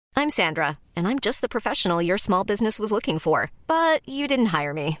I'm Sandra, and I'm just the professional your small business was looking for. But you didn't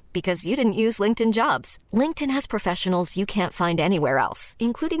hire me because you didn't use LinkedIn Jobs. LinkedIn has professionals you can't find anywhere else,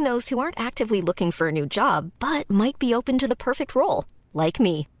 including those who aren't actively looking for a new job, but might be open to the perfect role, like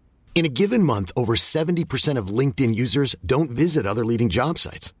me. In a given month, over 70% of LinkedIn users don't visit other leading job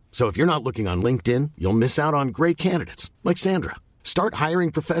sites. So if you're not looking on LinkedIn, you'll miss out on great candidates like Sandra. Start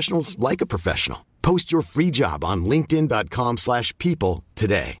hiring professionals like a professional. Post your free job on linkedin.com/people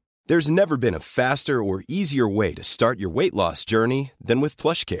today. There's never been a faster or easier way to start your weight loss journey than with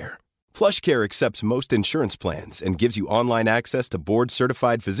PlushCare. PlushCare accepts most insurance plans and gives you online access to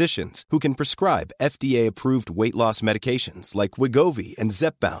board-certified physicians who can prescribe FDA-approved weight loss medications like Wegovy and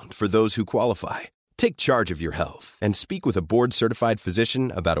Zepbound for those who qualify. Take charge of your health and speak with a board-certified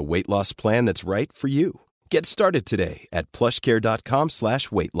physician about a weight loss plan that's right for you. Get started today at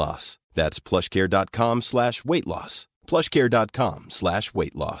plushcare.com/weight loss. That's plushcare.com/weight loss.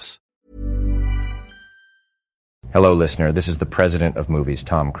 plushcare.com/weight loss. Hello, listener. This is the president of movies,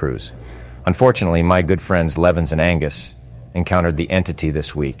 Tom Cruise. Unfortunately, my good friends Levins and Angus encountered the entity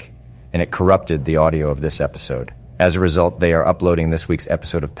this week, and it corrupted the audio of this episode. As a result, they are uploading this week's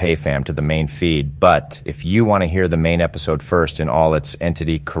episode of PayFam to the main feed. But if you want to hear the main episode first in all its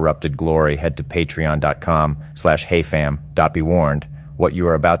entity-corrupted glory, head to patreon.com/heyfam. Be warned, what you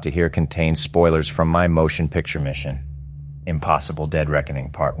are about to hear contains spoilers from my motion picture mission. Impossible Dead Reckoning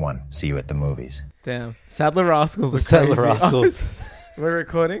Part 1. See you at the movies. Damn. Sadler Rascals are crazy. Sadler Rascals. We're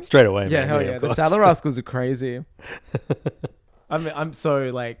recording? Straight away, yeah, man. Hell yeah. The Sadler Rascals are crazy. I'm so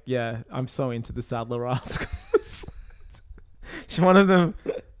into the Sadler Rascals. One of them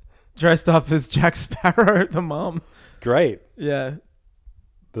dressed up as Jack Sparrow, the mom. Great. Yeah.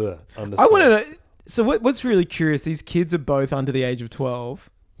 I want to know. So what's really curious? These kids are both under the age of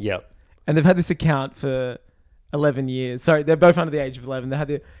 12. Yep. And they've had this account for 11 years. Sorry, they're both under the age of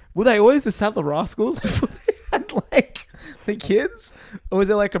 11. Were they always the Sadler Rascals before they had the kids, or was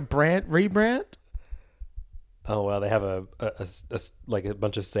it like a rebrand? Oh well, they have a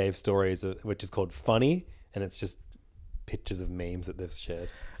bunch of saved stories, which is called Funny, and it's just pictures of memes that they've shared.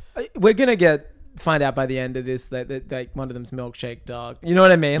 We're gonna find out by the end of this that one of them's Milkshake Dog. You know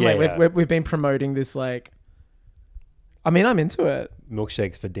what I mean? Yeah, We've been promoting this. I'm into it.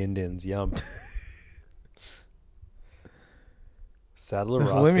 Milkshakes for din-dins, yum. Sadler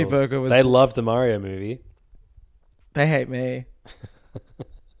Rascals. They loved the Mario movie. They hate me.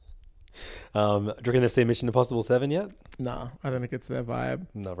 Do you reckon they've seen Mission Impossible 7 yet? No, I don't think it's their vibe.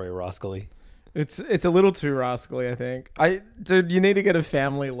 Not very rascally. It's a little too rascally, I think. Dude, you need to get a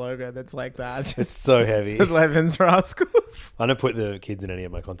family logo that's like that. It's so heavy. Levins Rascals. I don't put the kids in any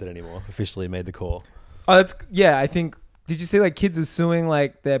of my content anymore. Officially made the call. Oh, I think. Did you see kids are suing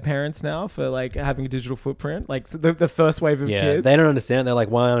their parents now for having a digital footprint? The first wave of kids. Yeah, they don't understand. They're like,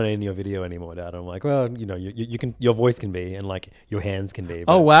 why aren't I in your video anymore, Dad? I'm like, well, you can. Your voice can be, and your hands can be.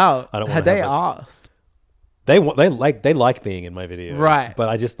 Oh wow! I don't. Had they asked? They like being in my videos, right? But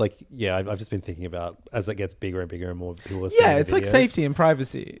I just I've just been thinking about as it gets bigger and bigger and more people are seeing. Yeah, it's like safety and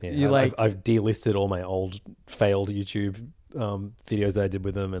privacy. Yeah, I've delisted all my old failed YouTube videos that I did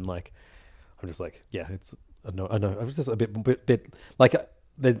with them, and I'm just it's. I know. I was just a bit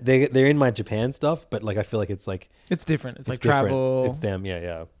they're in my Japan stuff, but I feel like it's different. It's different. travel. It's them.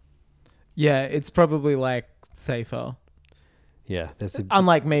 Yeah. Yeah, it's probably safer. Yeah,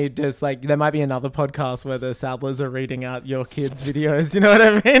 unlike me, just there might be another podcast where the Sadlers are reading out your kids' videos. You know what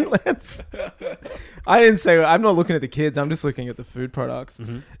I mean? I didn't say I'm not looking at the kids. I'm just looking at the food products.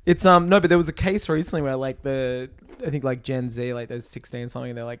 Mm-hmm. It's no, but there was a case recently where I think Gen Z, they're 16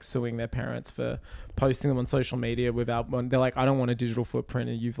 something, they're suing their parents for posting them on social media without one. They're I don't want a digital footprint,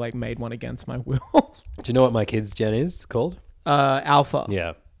 and you've made one against my will. Do you know what my kids' gen is called? Alpha.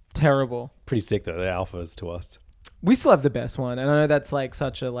 Yeah. Terrible. Pretty sick though. They're alphas to us. We still have the best one, and I know that's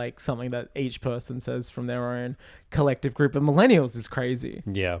such a something that each person says from their own collective group. But millennials is crazy.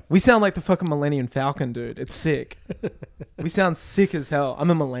 Yeah, we sound like the fucking Millennium Falcon, dude. It's sick. We sound sick as hell.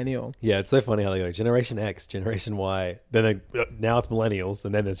 I'm a millennial. Yeah, it's so funny how they go Generation X, Generation Y, then now it's millennials,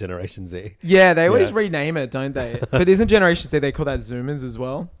 and then there's Generation Z. Yeah, they always rename it, don't they? But isn't Generation Z, they call that Zoomers as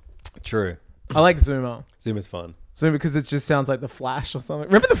well? True. I like Zoomer. Zoomer's fun. Zoomer because it just sounds like The Flash or something.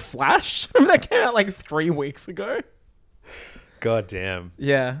 Remember The Flash? Remember that came out 3 weeks ago? God damn.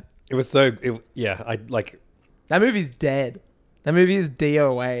 Yeah. It was so... That movie's dead. That movie is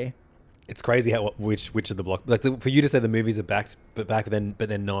DOA. It's crazy how which of the block... for you to say the movies are back then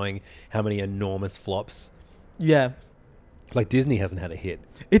knowing how many enormous flops. Yeah. Disney hasn't had a hit.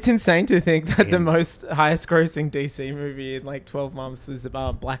 It's insane to think that the most highest grossing DC movie in 12 months is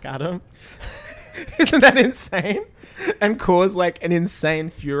about Black Adam. Isn't that insane? And cause like an insane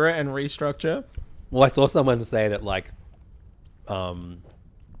furor and restructure. Well, I saw someone say that like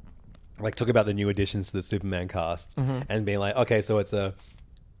talk about the new additions to the Superman cast and being like, okay, so it's a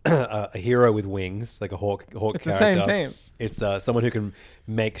hero with wings, like a hawk It's character. the same team. It's someone who can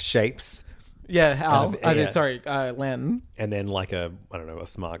make shapes, Yeah, Hal. yeah. Sorry, Len. and then like a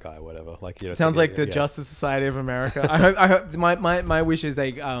smart guy or whatever. Like, you know, Sounds so- like the yeah. Justice Society of America. I hope my wish is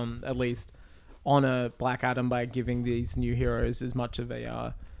they at least honor Black Adam by giving these new heroes as much of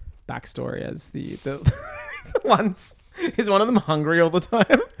a backstory as the ones. Is one of them hungry all the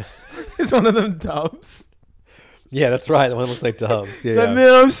time? Is one of them Dubs? Yeah, that's right. The one that looks like Dubs. Yeah, It's like, man,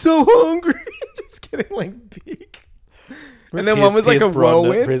 I'm so hungry. Just getting like big. And then one was like a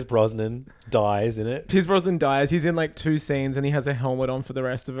whirlwind. Pierce Brosnan dies in it. Pierce Brosnan dies. He's in like 2 scenes and he has a helmet on for the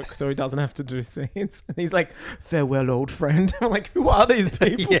rest of it so he doesn't have to do scenes. And he's like, farewell, old friend. I'm like, who are these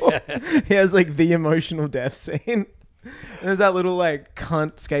people? He has like the emotional death scene. And there's that little like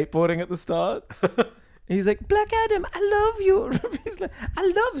cunt skateboarding at the start. And he's like, Black Adam, I love you. He's like, I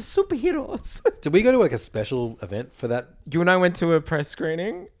love superheroes. Did we go to like a special event for that? You and I went to a press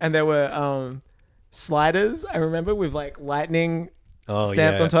screening and there were sliders, I remember, with like lightning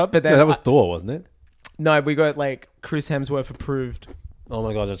stamped on top. But then no, that was Thor, wasn't it? No, we got like Chris Hemsworth approved Oh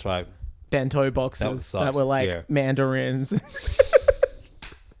my god, that's right. bento boxes sucked. that were like Yeah. mandarins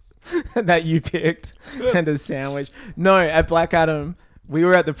that you picked and a sandwich. No, at Black Adam, we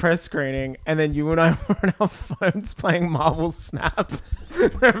were at the press screening and then you and I were on our phones playing Marvel Snap.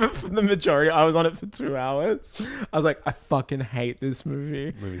 Remember, for the majority, I was on it for 2 hours. I was like, I fucking hate this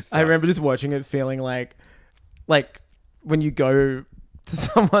movie. Movie I remember just watching it feeling like when you go to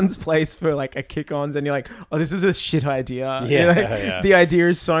someone's place for like a kick-ons and you're like, oh, this is a shit idea. Yeah, Like, yeah. The idea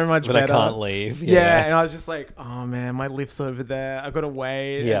is so much But better. I can't leave. Yeah. And I was just like, oh man, my lift's over there. I gotta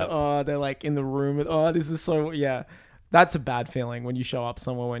wait. Yeah. And, oh, they're like in the room. Oh, this is so, yeah. That's a bad feeling when you show up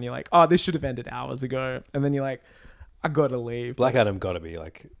somewhere when you're like, oh, this should have ended hours ago. And then you're like, I gotta leave. Black Adam got to be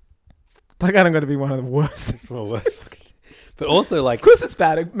like Black Adam gotta be one of the worst things. one of the worst. But also like Of course it's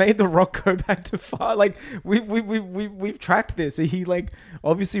bad. It made The Rock go back to far. Like we've tracked this. He like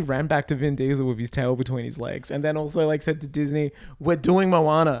obviously ran back to Vin Diesel with his tail between his legs, and then also like said to Disney, "We're doing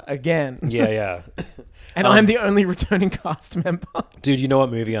Moana again." yeah. And I'm the only returning cast member. Dude, you know what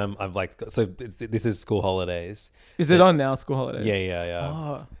movie I've like? So this is School Holidays. Is it on now? School Holidays. Yeah.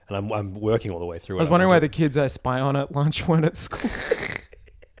 Oh. And I'm working all the way through. I was wondering why the kids I spy on at lunch weren't at school.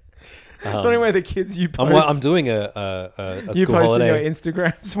 I was wondering why the kids you post. I'm doing a you school posted your holiday.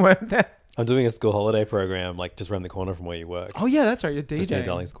 Instagrams weren't there. I'm doing a school holiday program like just around the corner from where you work. Oh yeah, that's right. You're Just near DJing.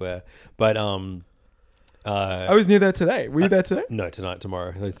 Darling Square. But I was near there today. Were you there today? no, tonight,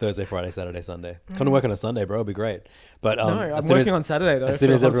 tomorrow, like Thursday, Friday, Saturday, Sunday. Come to work on a Sunday, bro. It'll be great. But No, I'm as soon working as- on Saturday though. As soon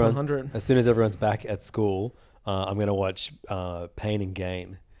for as Hots everyone, 100. as soon as everyone's back at school, I'm gonna watch Pain and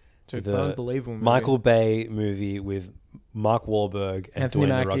Gain. Dude, the it's an unbelievable movie. Michael Bay movie with Mark Wahlberg and Anthony Dwayne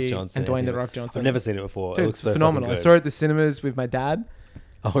The Rock Mackie Johnson. and Dwayne Anthony- The Rock Johnson. I've never seen it before. Dude, it it's looks so phenomenal. I fucking saw good. it at the cinemas with my dad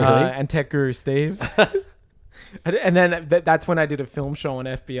Oh really? and tech guru Steve. And then that's when I did a film show on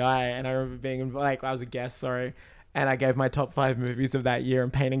FBI, and I remember being like, I was a guest, sorry, and I gave my top 5 movies of that year,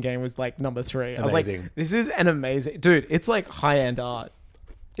 and Pain and Gain was like number 3. I was Amazing. like, this is an amazing, dude. It's like high end art.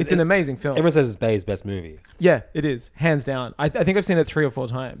 It's an amazing film. Everyone says it's Bay's best movie. Yeah, it is hands down. I think I've seen it 3 or 4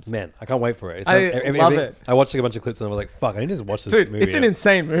 times. Man, I can't wait for it. I love it. I watched like a bunch of clips and I was like, "Fuck, I need to just watch this Dude, movie." it's an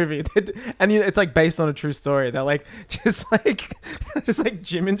insane movie, and it's like based on a true story. They're like just like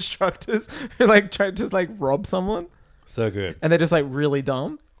gym instructors who like try to just like rob someone, so good. and they're just like really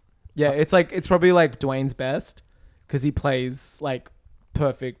dumb. Yeah, it's probably like Dwayne's best because he plays like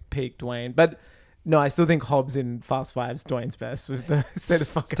perfect peak Dwayne. But no, I still think Hobbs in Fast Five's Dwayne's best with the stay the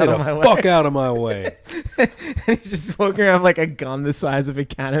fuck Stay out the of my fuck way. out of my way. And he's just walking around with like a gun the size of a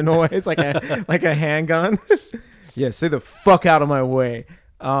cannon, always like a handgun. Yeah, stay the fuck out of my way.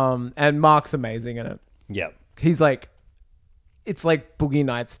 And Mark's amazing in it. Yeah. He's like, it's like Boogie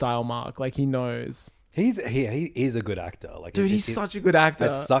Nights style Mark. Like he knows. He is a good actor. Like, Dude, he's such a good actor.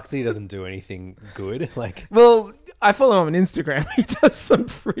 It sucks that he doesn't do anything good. Like, Well, I follow him on Instagram. He does some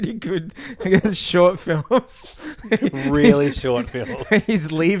pretty good, I guess, short films. really short films. He's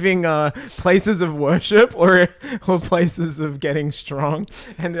leaving places of worship or places of getting strong,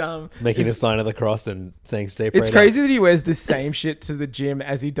 and Making a sign of the cross and saying "Stay prayed it's up." crazy that he wears the same shit to the gym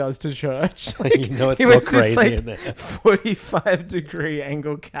as he does to church. Like, You know it's he more wears crazy this, in there. 45-degree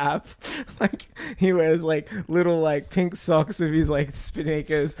angle cap. Like he wears like little like pink socks with his like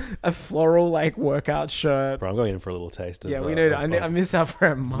sneakers, a floral like workout shirt. Bro, I'm going in for a little taste of. Yeah, we know. I miss our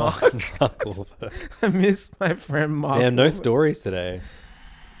friend Mark. Mark Wahlberg. I miss my friend Mark. Damn, no Wahlberg. stories today.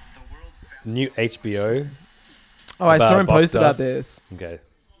 new HBO. Oh, I saw him Boxed post about Up. this. Okay.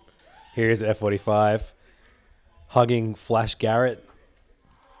 Here's F45 hugging Flash Garrett.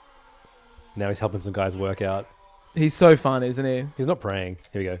 Now he's helping some guys work out. He's so fun, isn't he? He's not praying.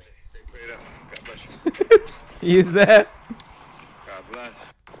 Here we go. He is there.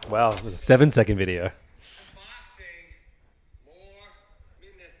 Wow, it was a 7-second video.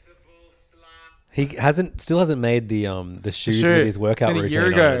 He still hasn't made the shoes with his workout it's been routine. a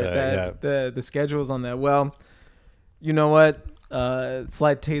year ago. on it, though. The schedule's on there. Well, you know what?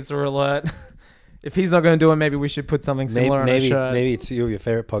 Slight teaser alert. If he's not going to do it, maybe we should put something similar on a shirt. Maybe two of your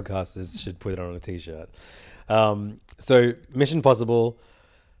favorite podcasters should put it on a t-shirt. So Mission Impossible.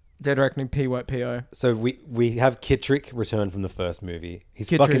 Dead Reckoning, PO. So we have Kittredge return from the first movie. He's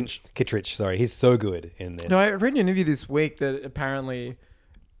Kittredge. Kittredge. Sorry, he's so good in this. No, I read an interview this week that apparently,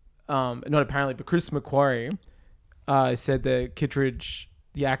 not apparently, but Chris McQuarrie said that Kittredge,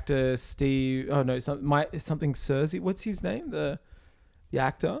 the actor something Cersei. What's his name? The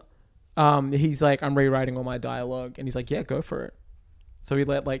actor. He's like, I'm rewriting all my dialogue, and he's like, yeah, go for it. So he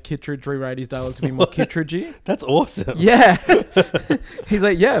let like Kittredge rewrite his dialogue to be more Kittredge-y. That's awesome. Yeah. He's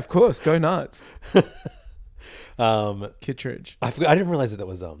like, yeah, of course, go nuts. Kittredge. I didn't realize that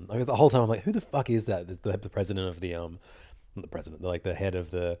was the whole time I'm like, who the fuck is that? The president of the not the president, like the head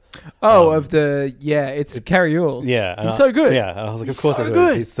of the it's Carrie Ewells. Yeah, he's so good. Yeah, and I was like, of course, so that's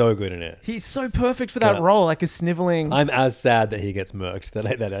good. He's so good in it. He's so perfect for that role, like a sniveling. I'm as sad that he gets murked that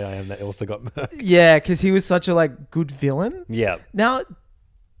I am that he also got murked. Yeah, because he was such a like good villain. Yeah. Now,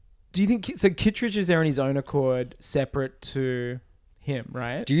 do you think so? Kittredge is there on his own accord, separate to him,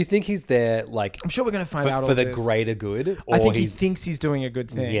 right? Do you think he's there like? I'm sure we're gonna find out for all the this. greater good. Or I think he thinks he's doing a good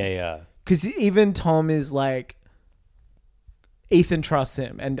thing. Yeah. Because even Tom is like, Ethan trusts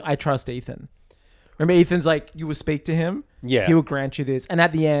him, and I trust Ethan. Remember, Ethan's like, you will speak to him. Yeah. He will grant you this, and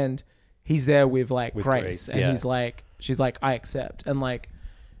at the end, he's there with Grace, and yeah. he's like, she's like, I accept, and like,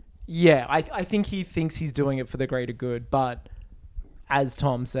 yeah, I think he thinks he's doing it for the greater good, but as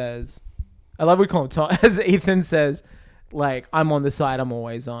Tom says, I love we call him Tom, as Ethan says, like, I'm on the side I'm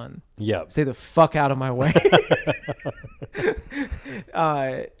always on. Yeah. Stay the fuck out of my way.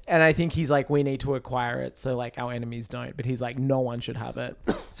 And I think he's like, we need to acquire it so like our enemies don't. But he's like, no one should have it.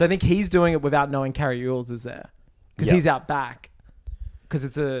 So I think he's doing it without knowing Carrie Ewells is there. Because he's out back. Because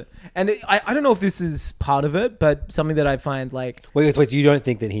it's I don't know if this is part of it, but something that I find like... Wait, so you don't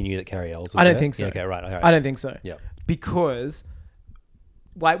think that he knew that Carrie Ells was I don't there? think so. Yeah, okay, right. I don't think so. Yeah. Because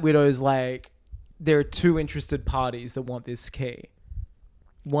White Widow's like, there are two interested parties that want this key.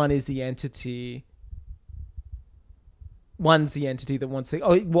 One is the entity... One's the entity that wants to...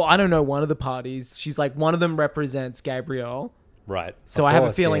 Oh, well, I don't know one of the parties. She's like, one of them represents Gabriel. Right. So I have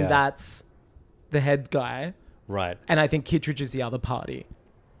a feeling that's the head guy. Right. And I think Kittredge is the other party.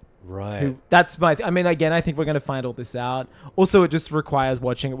 Right. That's my... I mean, again, I think we're going to find all this out. Also, it just requires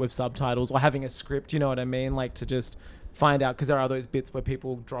watching it with subtitles or having a script, you know what I mean? Like, to just find out, because there are those bits where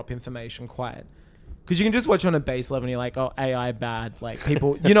people drop information quiet. Because you can just watch on a base level and you're like, oh, AI bad. Like,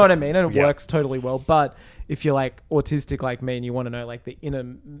 people... You know what I mean? And it works totally well. But if you're, like, autistic like me and you want to know, like, the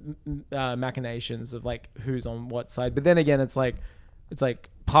inner machinations of, like, who's on what side. But then again, it's like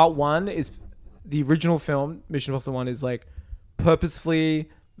part one is... The original film, Mission Impossible 1, is, like, purposefully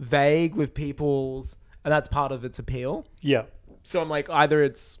vague with people's... And that's part of its appeal. Yeah. So I'm like, either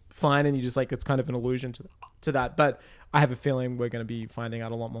it's fine and you just, like, it's kind of an allusion to that. But I have a feeling we're going to be finding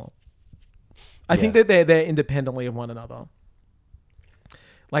out a lot more. I think that they're independently of one another.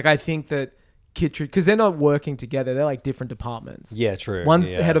 Like, I think that Kittredge, because they're not working together, they're like different departments. Yeah, true.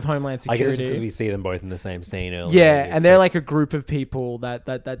 One's head of Homeland Security. I guess it's because we see them both in the same scene earlier. Yeah, and they're like a group of people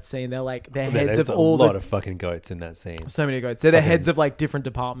that scene. They're like, they're heads of all a lot of fucking goats in that scene. So many goats. They're the heads of like different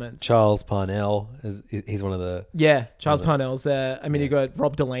departments. Charles Parnell, he's one of the... Yeah, Charles Parnell's there. I mean, you got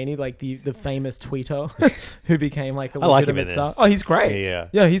Rob Delaney, like the famous tweeter who became like a legitimate star. Oh, he's great.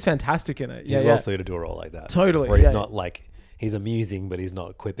 Yeah, he's fantastic in it. He's well suited to do a role like that. Totally. Where he's not like... He's amusing, but he's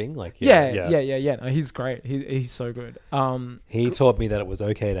not quipping. Like yeah. No, he's great. He's so good. He taught me that it was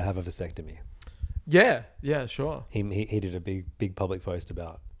okay to have a vasectomy. Yeah, sure. He did a big public post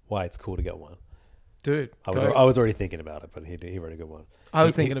about why it's cool to get one. Dude, I was already thinking about it, but he wrote a good one. I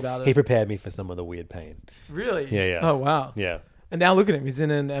was thinking about it. He prepared me for some of the weird pain. Really? Yeah. Oh wow. Yeah. And now look at him. He's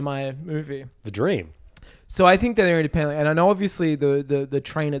in an MI movie. The Dream. So I think that they're independent, and I know obviously the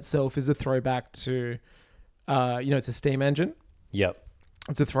train itself is a throwback to, it's a steam engine. Yep.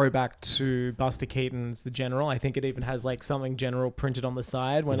 It's a throwback to Buster Keaton's The General. I think it even has like something General printed on the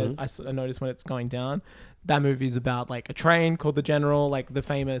side when I noticed when it's going down. That movie is about like a train called The General, like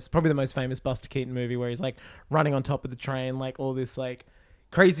probably the most famous Buster Keaton movie where he's like running on top of the train, like all this like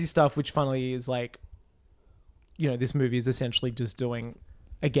crazy stuff, which funnily is like, you know, this movie is essentially just doing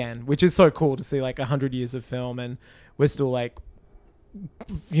again, which is so cool to see, like 100 years of film and we're still like,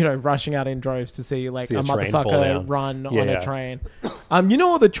 you know, rushing out in droves to see like a train fall motherfucker down. run Yeah, on yeah. a train. You know,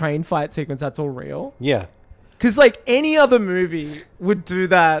 all the train fight sequence, that's all real. Yeah. Because like any other movie would do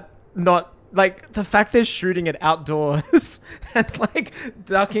that, not like the fact they're shooting it outdoors and like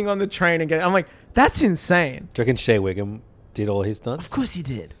ducking on the train and getting, I'm like, that's insane. Do you reckon Shea Wiggum did all his stunts? Of course he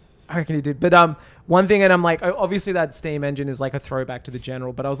did. I reckon he did. But one thing, and I'm like, obviously that steam engine is like a throwback to the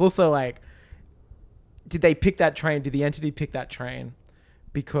General, but I was also like, did they pick that train? Did the entity pick that train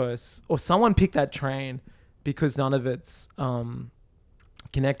because, or someone picked that train because none of it's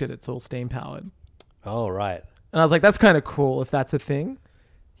connected? It's all steam powered. Oh, right. And I was like, that's kind of cool if that's a thing.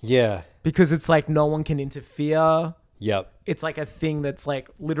 Yeah. Because it's like no one can interfere. Yep. It's like a thing that's like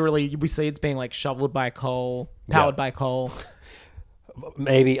literally, we see it's being like shoveled by coal, powered by coal.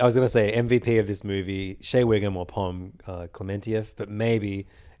 Maybe, I was going to say MVP of this movie, Shea Wiggum or Pom Clementieff, but maybe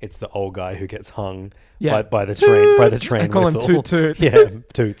it's the old guy who gets hung by the train, by the train I call him whistle. Toot Toot. Yeah,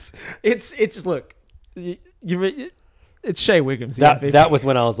 toots. It's look, it's Shea Wiggum's the MVP. That was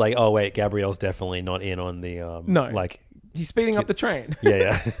when I was like, oh wait, Gabrielle's definitely not in on the No. like He's speeding up the train.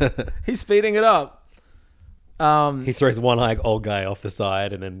 yeah. He's speeding it up. He throws one old guy off the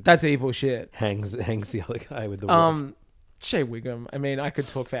side and then That's evil shit. hangs the other guy with the whip. Shea Wiggum. I mean, I could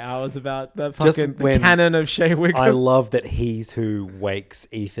talk for hours about the Just fucking the when canon of Shea Wiggum. I love that he's who wakes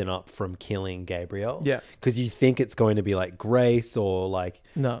Ethan up from killing Gabrielle. Yeah. Because you think it's going to be like Grace or like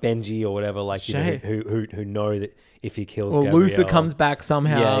No. Benji or whatever, like you know, Shay. who know that if he kills or Gabrielle, Luther comes back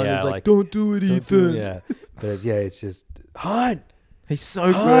somehow and is like, like, don't do it, don't Ethan. do- yeah. But it's just hunt. He's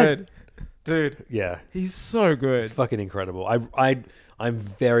so Hunt. good. Dude, Yeah. he's so good. It's fucking incredible. I'm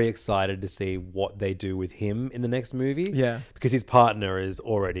very excited to see what they do with him in the next movie. Yeah. Because his partner is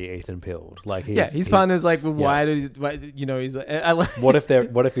already Ethan Pilled. Like His partner's like, well, why you know, he's like, what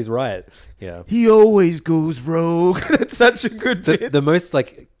if he's right? Yeah. he always goes rogue. That's such a good bit. The most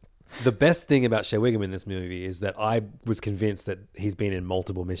like the best thing about Shea Wiggum in this movie is that I was convinced that he's been in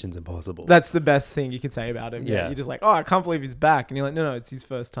multiple Missions Impossible. That's the best thing you can say about him. Yeah. Yeah. You're just like, oh, I can't believe he's back. And you're like, no, it's his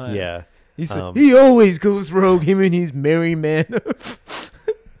first time. yeah. He always goes rogue, him and his merry man.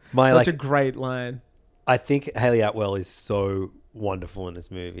 My Such a great line. I think Hayley Atwell is so wonderful in this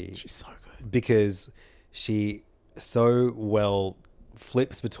movie. She's so good. Because she so well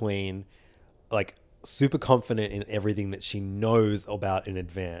flips between like super confident in everything that she knows about in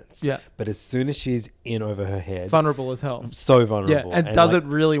advance. Yeah. But as soon as she's in over her head, Vulnerable as hell. so vulnerable. Yeah, and does like, it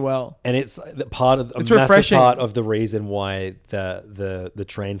really well. And it's the part of It's a massive refreshing. part of the reason why the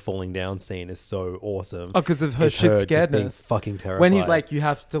train falling down scene is so awesome. Oh, because of her is shit just being scaredness. fucking terrified. When he's like, you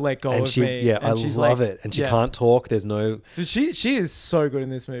have to let go and of she, me. yeah, and I she's love like- it. And she yeah. can't talk. There's no, Dude, she is so good in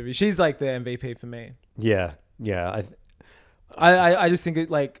this movie. She's like the MVP for me. yeah. I just think it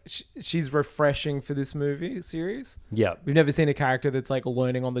like she's refreshing for this movie series. Yeah. We've never seen a character that's like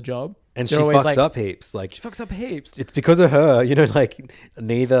learning on the job. And They're she always, fucks like- up heaps. Like, She fucks up heaps. it's because of her, you know, like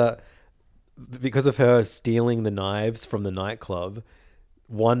because of her stealing the knives from the nightclub.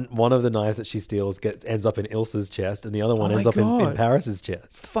 One of the knives that she steals ends up in Ilsa's chest, and the other one Oh ends my up in God. Paris's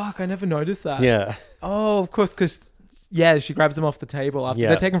chest. Fuck, I never noticed that. Yeah. Oh, of course, because she grabs him off the table after Yeah.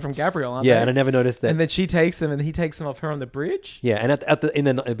 they're taken from Gabrielle, aren't they? Yeah, and I never noticed that. And then she takes him, and he takes him off her on the bridge. Yeah, and at the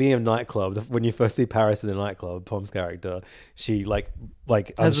beginning of nightclub, when you first see Paris in the nightclub, Pom's character, she like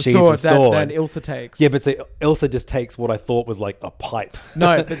Has a unsheathes sword, a sword. that Ilsa takes. Yeah, but so Ilsa just takes what I thought was like a pipe.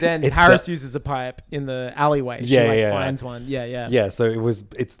 No, but then It's Paris the- uses a pipe in the alleyway. She Yeah, yeah. finds one. Yeah. Yeah, so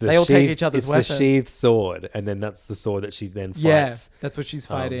it's the They all take sheathed- each other's it's weapons. the sheathed sword, and then that's the sword that she then fights. Yeah, that's what she's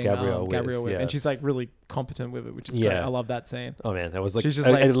fighting Gabrielle Gabrielle with, with. yeah. And she's like really competent with it, which is great. Yeah. I love that scene. Oh man, that was like She's just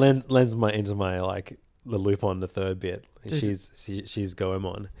it, like- it lends into my like the loop on the third bit. Dude. She's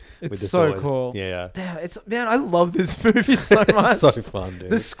Goemon. It's with the so sword. cool. Yeah, Damn, man, I love this movie so much. it's so fun, dude.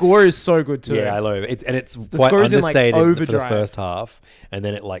 The score is so good too. Yeah, I love it. It's quite score is in, like, understated for the overdrive. first half, and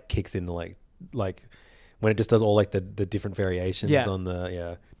then it like kicks into like when it just does all like the different variations Yeah. on the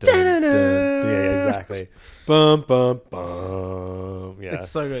yeah. Da-da-da. Yeah, exactly. Bum bum bum. Yeah, It's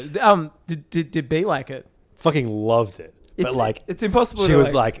so good. Did B like it? fucking loved it. But like it's impossible. she to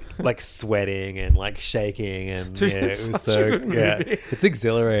was like sweating and like shaking and Dude, yeah, it's it was such so a good yeah, movie. it's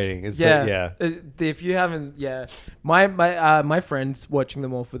exhilarating. It's yeah, like, yeah. If you haven't, my friend's watching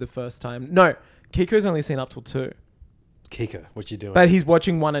them all for the first time. No, Kiko's only seen up till 2, Kika, what you doing? but he's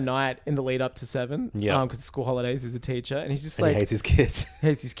watching one a night in the lead up to 7. Yeah. because the school holidays. He's a teacher, and he's just and like he hates his kids.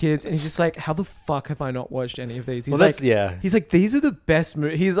 hates his kids, and he's just like, how the fuck have I not watched any of these? He's Well, like, that's- yeah. He's like, these are the best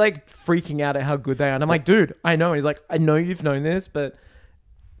movies. He's like freaking out at how good they are, and I'm like, dude, I know. And he's like, I know you've known this, but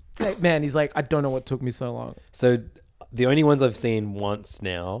Like, man, he's like, I don't know what took me so long. So the only ones I've seen once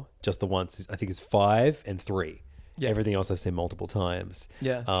now, just the once, I think is 5 and 3. Yeah. Everything else I've seen multiple times.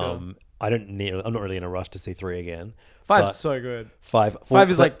 Yeah, sure. I'm not really in a rush to see 3 again. 5's but so good. 5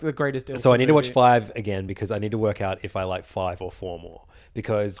 is like the greatest. So I need to watch movie. 5 again because I need to work out if I like 5 or 4 more.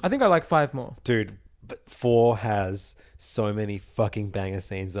 Because I think I like 5 more. dude, but 4 has so many fucking banger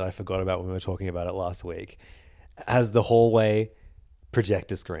scenes that I forgot about when we were talking about it last week. It has the hallway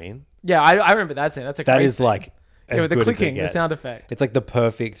projector screen. Yeah, I remember that scene. That's a That great is scene. like as with the good as it clicking, the gets. sound effect. It's like the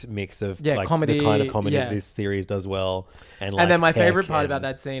perfect mix of like comedy, the kind of comedy yeah. this series does well. And like And then my tech favorite part and- about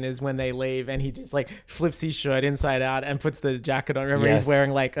that scene is when they leave and he just like flips his shirt inside out and puts the jacket on. Remember, Yes. he's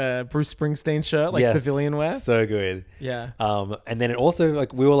wearing like a Bruce Springsteen shirt, like Yes. civilian wear. So good. Yeah. And then it also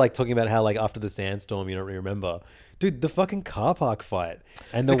like we were like talking about how like after the sandstorm, you don't really remember. Dude, the fucking car park fight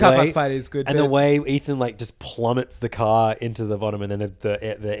and the car way, park fight is good, and but- the way Ethan like just plummets the car into the bottom, and then the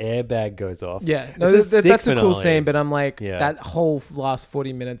airbag goes off. Yeah, no, It's that's sick a cool finale. scene, but I'm like, Yeah. that whole last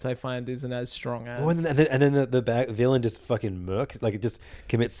 40 minutes I find isn't as strong as. Oh, and then the villain just fucking murks, like it just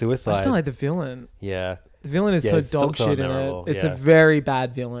commits I suicide. just don't like the villain. Yeah. The villain is Yeah, so it's dog so shit in it. unmemorable, It's yeah. a very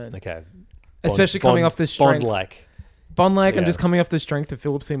bad villain. Okay. Especially coming off the strength. Bond-like. Bond-like, and Yeah. just coming off the strength of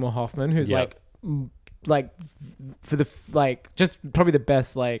Philip Seymour Hoffman, who's Yep. like for the like just probably the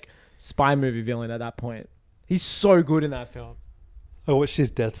best like spy movie villain at that point. He's so good in that film. I watched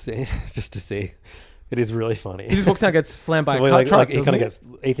his death scene just to see. It is really funny. He just walks out and gets slammed by a Well, car like, truck. like he doesn't kind of gets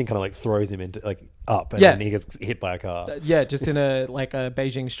Ethan kind of like throws him into like up, and Yeah. then he gets hit by a car. Yeah, just in a like a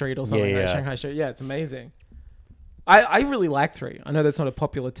Beijing street or something, Yeah, like yeah. Shanghai street. Yeah, it's amazing. I really like 3. I know that's not a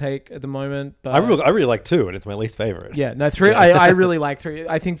popular take at the moment, but I really like 2, and it's my least favorite. yeah, no 3. I really like 3.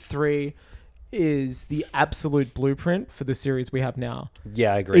 I think 3 is the absolute blueprint for the series we have now.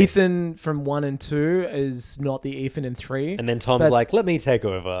 Yeah, I agree. Ethan from 1 and 2 is not the Ethan in 3. And then Tom's but- like, "Let me take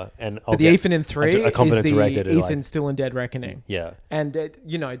over," and I'll But the get Ethan in 3 a competent is the director to Ethan like, still in Dead Reckoning. yeah. And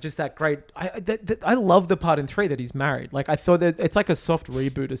just that great. I love the part in 3 that he's married. Like I thought that it's like a soft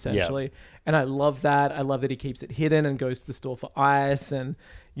reboot essentially, and I love that. I love that he keeps it hidden and goes to the store for ice, and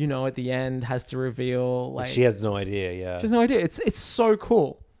at the end has to reveal like She has no idea. Yeah, she has no idea. It's so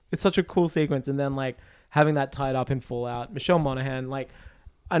cool. It's such a cool sequence, and then like having that tied up in Fallout. Michelle Monaghan, like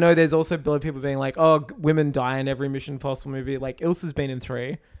I know there's also people being like, oh, women die in every Mission Impossible movie. Like Ilsa's been in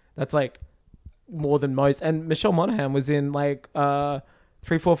 3. That's like more than most. And Michelle Monaghan was in like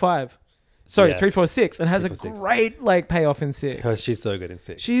 3, 4, 5. Sorry, Yeah. 3, 4, 6, and has 3, a 4, 6. great like payoff in 6. She's so good in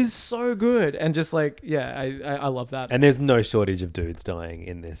 6. She's so good, and just like I love that. And there's no shortage of dudes dying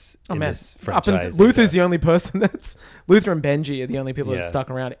in this this franchise. Luther's the only person that's Luther and Benji are the only people that Yeah. have stuck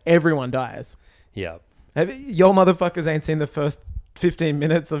around. Everyone dies. Yeah. Your motherfuckers ain't seen the first 15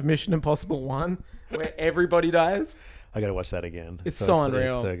 minutes of Mission Impossible 1 where everybody dies. I gotta watch that again. It's so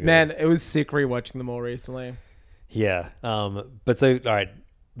unreal. It's so good. Man, it was sick rewatching them all recently. Yeah. But so all right,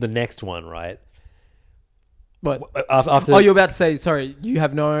 the next one, right? But After you're about to say, sorry, you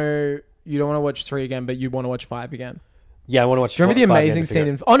don't want to watch 3 again, but you want to watch 5 again. yeah, I want to watch. Do you remember the 5 amazing again to scene go-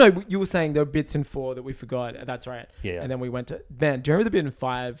 in... Oh, no, you were saying there were bits in 4 that we forgot. That's right. Yeah. And then we went to... Man, do you remember the bit in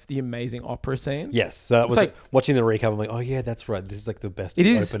 5, the amazing opera scene? Yes, so that was like- watching the recap. I'm like, oh yeah, that's right. This is like the best It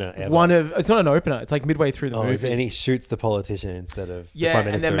is opener ever. It's not an opener. It's like midway through the Oh, movie. is it? And he shoots the politician instead of the Yeah, prime and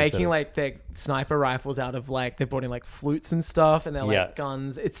minister. they're instead making of- like their sniper rifles out of like they brought in like flutes and stuff, and they're like Yeah.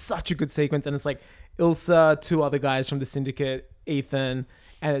 guns. It's such a good sequence, and it's like Ilsa, 2 other guys from the syndicate, Ethan,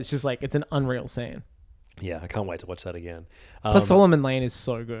 and it's just like it's an unreal scene. Yeah, I can't wait to watch that again. Plus, Solomon Lane is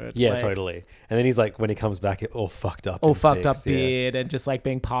so good. Yeah, Like, totally. And then he's like, when he comes back, all fucked up. all in fucked up 6, yeah. beard and just like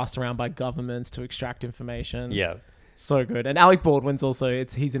being passed around by governments to extract information. Yeah. So good. And Alec Baldwin's also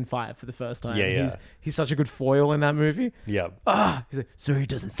he's in 5 for the first time. Yeah, yeah. He's such a good foil in that movie. Yeah. He's like, so he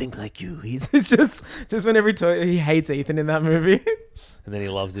doesn't think like you. It's just whenever he hates Ethan in that movie. And then he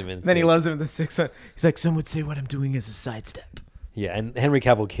loves him in And then he 6. loves him in the 6th one. He's like, some would say what I'm doing is a sidestep. Yeah, and Henry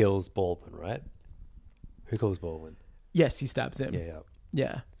Cavill kills Baldwin, right? Who kills Baldwin? Yes, he stabs him. Yeah.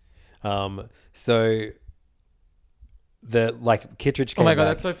 Yeah. So the like Kittredge came Oh my God, back.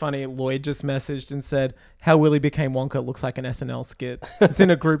 that's so funny. Lloyd just messaged and said, how Willie became Wonka looks like an SNL skit. It's in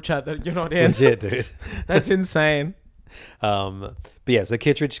a group chat that you're not in. legit, dude. That's insane. But yeah, so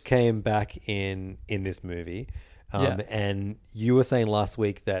Kittredge came back in this movie. Yeah. And you were saying last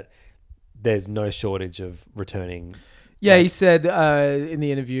week that there's no shortage of returning. Yeah, he said in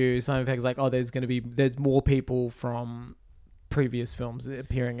the interview, Simon Pegg's like, oh, there's more people from previous films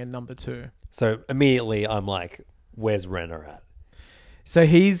appearing in number 2. So immediately I'm like, where's Renner at? So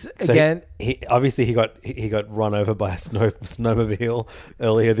he's, So again... he obviously he got run over by a snowmobile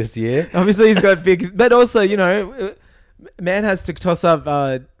earlier this year. Obviously, he's got big... But also, man has to toss up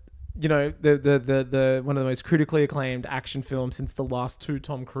you know, the one of the most critically acclaimed action films since the last 2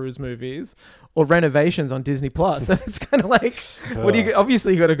 Tom Cruise movies, or Renovations on Disney Plus. It's kind of like, what do you?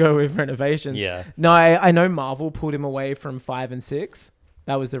 Obviously, you got to go with Renovations. Yeah. No, I know Marvel pulled him away from 5 and 6.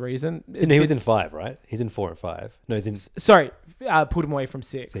 That was the reason. No, he was in 5, right? He's in 4 and 5. No, he's in Sorry, pulled him away from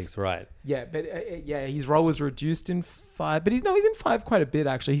 6. 6, right? Yeah, but his role was reduced in 5. But he's in 5 quite a bit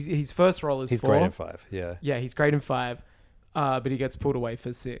actually. His first role is 4. He's great in 5. Yeah. Yeah, he's great in 5. But he gets pulled away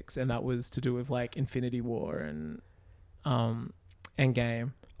for 6, and that was to do with like Infinity War and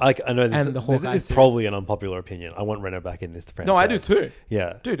Endgame. I know this And the is Hawkeye series. probably an unpopular opinion. I want Reno back in this franchise. No, I do too.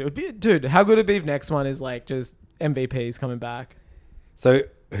 Yeah. Dude, how good it'd be if next one is like just MVPs coming back. So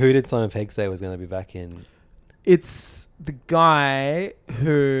who did Simon Pegg say was going to be back in? It's the guy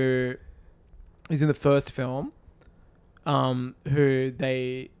who is in the first film, who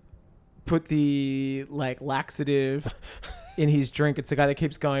they put the like laxative in his drink. It's the guy that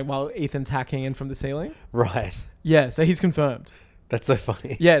keeps going while Ethan's hacking in from the ceiling. Right. Yeah, so he's confirmed. That's so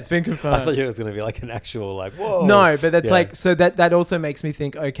funny. Yeah, it's been confirmed. I thought it was going to be like an actual like, whoa. No, but that's Yeah. like, so that also makes me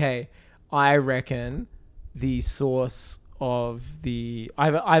think, okay, I reckon the source of the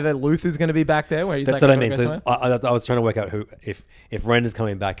either Luther's going to be back there where he's That's like, what I "Gotta mean. go So somewhere." I was trying to work out who, if Ren is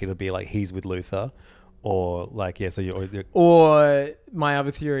coming back, it'll be like he's with Luther, or like, yeah. So you're Or my other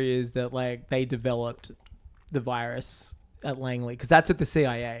theory is that like they developed the virus at Langley, because that's at the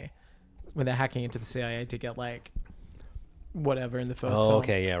CIA when they're hacking into the CIA to get like whatever in the first film.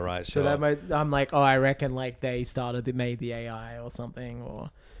 okay, yeah, right. So Sure. that might, I'm like, I reckon like they made the AI or something,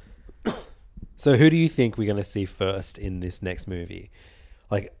 or So who do you think we're going to see first in this next movie?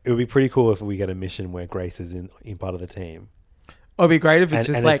 Like, it would be pretty cool if we get a mission where Grace is in part of the team. it'd be great if it's And-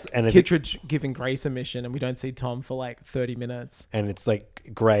 just and like it's- and if Kittredge giving Grace a mission and we don't see Tom for like 30 minutes. And it's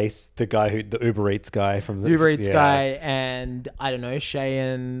like Grace, the Uber Eats guy from the Uber Eats yeah. guy, and I don't know,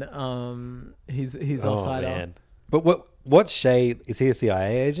 Cheyenne, his Oh, offsider. man. But what's Shay? Is he a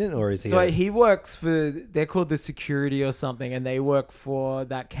CIA agent or is he? So he works for, they're called the security or something, and they work for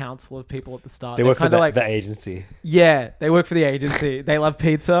that council of people at the start. they They're work for kinda like, the agency. yeah, they work for the agency. They love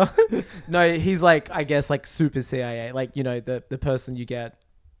pizza. No, he's like, I guess like super CIA, like, you know, the person you get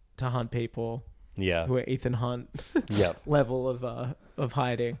to hunt people Yeah. who are Ethan Hunt Yep. level of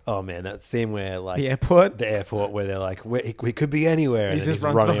hiding. Oh man, that scene where like The airport. the airport where they're like, we could be anywhere, and He then just he's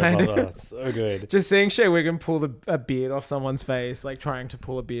runs running behind above him. us. So good. Just seeing Shea Wiggum pull a beard off someone's face, like trying to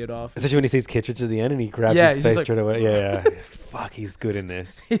pull a beard off. Especially when he sees Kittredge at the end and he grabs Yeah, his he's face just like- straight away. Yeah, fuck, he's good in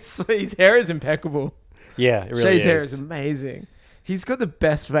this. His hair is impeccable. Yeah, it really Shay's is. hair is amazing. He's got the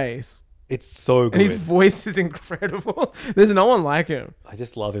best face. It's so good. And his voice is incredible. There's no one like him. I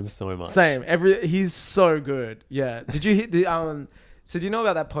just love him so much. Same. He's so good. Yeah. Did you hear? So do you know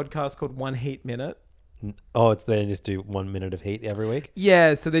about that podcast called One Heat Minute? Oh, it's they just do 1 minute of heat every week.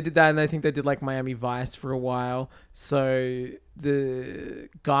 Yeah. So they did that, and I think they did like Miami Vice for a while. So the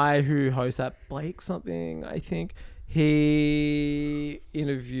guy who hosts that, Blake something, I think, he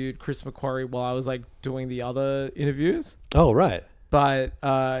interviewed Chris McQuarrie while I was like doing the other interviews. Oh, right. But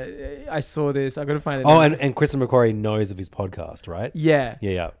I saw this. I got to find it. Oh, and Kristen McQuarrie knows of his podcast, right? yeah.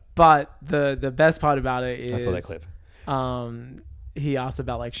 Yeah. But the best part about it is I saw that clip. He asked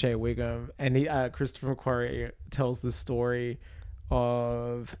about like Shea Wiggum, and Christopher McQuarrie tells the story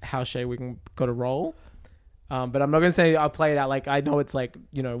of how Shea Wiggum got a role. But I'm not gonna say I'll play it out. Like, I know it's like,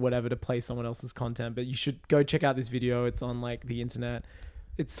 you know, whatever to play someone else's content, but you should go check out this video. It's on like the internet.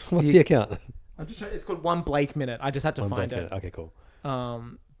 It's What's the account? I'm just trying, it's called One Blake Minute. I just had to find it. Okay, cool.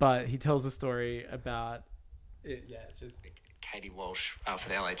 But he tells a story about it. Yeah, it's just Katie Walsh for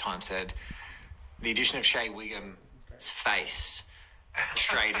the LA Times said, the addition of Shea Wiggum's face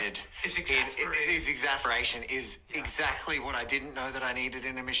illustrated his exasperation is exactly what I didn't know that I needed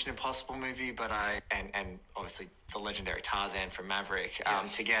in a Mission Impossible movie, but and obviously the legendary Tarzan from Maverick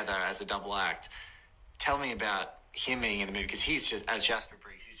together as a double act. Tell me about him being in the movie, because he's just, as Jasper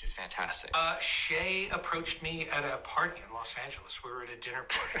Briggs, he's just fantastic. Shea approached me at a party in Los Angeles. We were at a dinner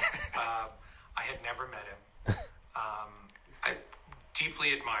party. I had never met him. I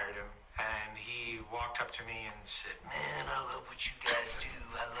deeply admired him, and he walked up to me and said, "Man, I love what you guys do.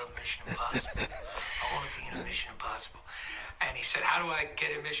 I love Mission Impossible. I want to be in a Mission Impossible." And he said, "How do I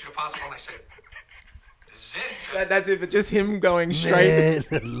get in Mission Impossible?" And I said, "This is it." that's it. But just him going straight.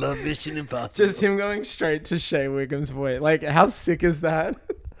 I love Mission Impossible. Just him going straight to Shea Wiggum's voice. Like, how sick is that?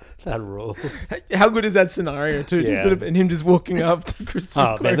 That rules. How good is that scenario too? Yeah. And him just walking up to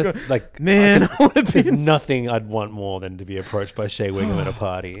Christopher. Oh man, McQuarrie that's going, like man, I want to There's be nothing I'd want more than to be approached by Shea Wiggum at a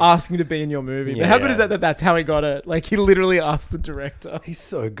party. asking to be in your movie. Yeah, But how good is yeah. that that's how he got it? Like, he literally asked the director. He's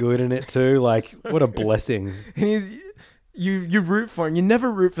so good in it too. Like, what a blessing. And you root for him. You never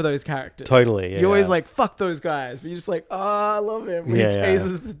root for those characters. Totally, yeah, You're always yeah. like, fuck those guys. But you're just like, oh, I love him. When Yeah, he yeah.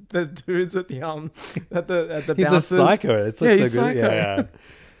 tases the dudes at the at the He's bouncers. a psycho. It's like Yeah, so he's good. psycho. Yeah.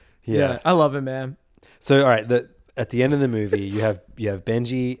 Yeah, I love him, man. So all right, at the end of the movie, you have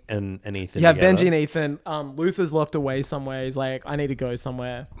Benji and Ethan. You have together, Benji and Ethan. Luther's locked away somewhere. He's like, I need to go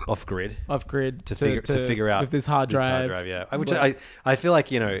somewhere off grid off grid to figure out with this hard drive. Yeah, which I feel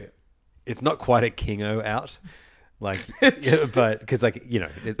like it's not quite a Kingo out, like, yeah, but because like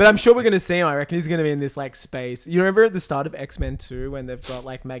But I'm sure we're gonna see him. I reckon he's gonna be in this like space. You remember at the start of X-Men 2 when they've got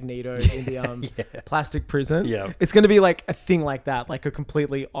like Magneto in the plastic prison? Yeah. It's gonna be like a thing like that, like a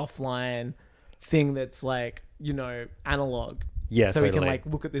completely offline thing that's like analog. Yeah, so we can totally. like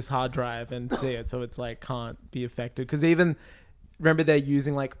look at this hard drive and see it. So it's like can't be affected because even. Remember they're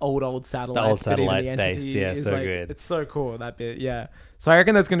using like old satellites. The old but even satellite the entity base, yeah, is, so like, good. It's so cool, that bit, yeah. So I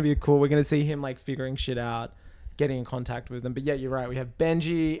reckon that's going to be cool. We're going to see him like figuring shit out, getting in contact with them. But yeah, you're right. We have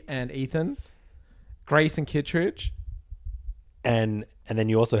Benji and Ethan, Grace and Kittredge. and then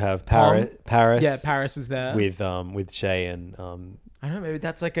you also have Paris. Yeah, Paris is there. with Shay and I don't know, maybe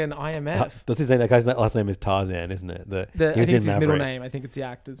that's like an IMF. What's his name? That guy's last name is Tarzan, isn't it? I He think was it's his in middle Maverick. name. I think it's the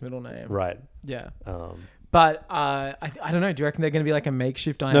actor's middle name. Right. Yeah. Um, But I don't know. Do you reckon they're going to be like a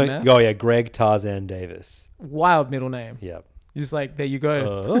makeshift IMF? no. Oh yeah, Greg Tarzan Davis. Wild middle name. Yep. You're just like, there you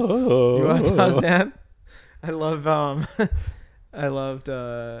go. Oh. You are Tarzan. I love I loved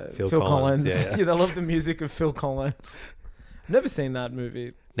Phil Collins. Yeah. I love the music of Phil Collins. I've never seen that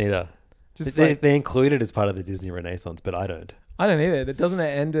movie. Neither. Just They include it as part of the Disney Renaissance, but I don't. I don't either. Doesn't it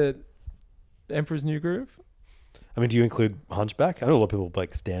end at Emperor's New Groove? I mean, do you include Hunchback? I know a lot of people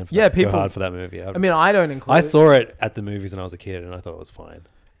like stand for Yeah, that, people- go hard for that movie. I mean, I don't include I it. saw it at the movies when I was a kid, and I thought it was fine.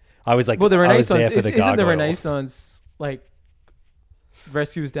 I was like, Well, the I was Renaissance there for the isn't the gargoyles. Renaissance like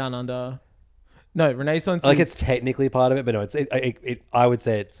Rescuers Down Under? No, Renaissance Like is it's technically part of it, but no, I would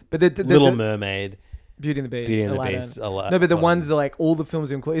say it's But the Little Mermaid. Beauty and the Beast. Beauty and the Aladdin. Beast, No, but the ones that like all the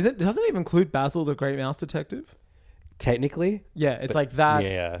films include. It doesn't even include Basil the Great Mouse Detective. Technically, Yeah, it's But- like that.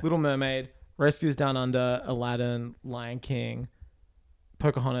 yeah. Little Mermaid, Rescuers Down Under, Aladdin, Lion King,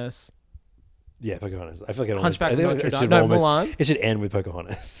 Pocahontas. yeah, Pocahontas. I feel like it almost, Hunchback I of think Notre it Dame. should No, almost, Mulan. it should end with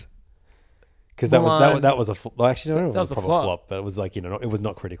Pocahontas. Because Mulan. that was a well, actually, I don't know if That it was was a a proper flop. flop, but it was like it was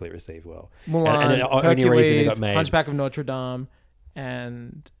not critically received well. Mulan, and the only Hercules, reason it got made, Hunchback of Notre Dame,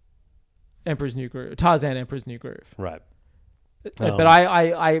 and Emperor's New Groove. Tarzan, Emperor's New Groove. right? But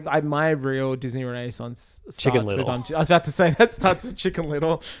I my real Disney Renaissance starts Chicken with, Little. I was about to say that starts with Chicken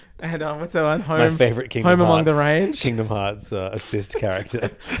Little, and what's that one? Home, My favorite Kingdom Home Hearts, Among the Range. Kingdom Hearts assist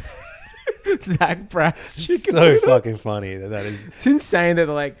character. Zach Braff's Chicken So Little. fucking funny that is. It's insane that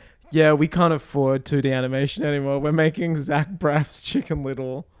they're like, yeah, we can't afford 2D animation anymore. We're making Zach Braff's Chicken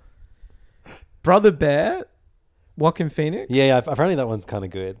Little. Brother Bear, Joaquin Phoenix. Yeah, apparently that one's kind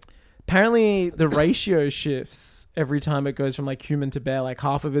of good. Apparently the ratio shifts every time it goes from like human to bear. Like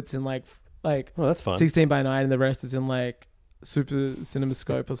half of it's in like Oh, that's fun. 16:9 and the rest is in like Super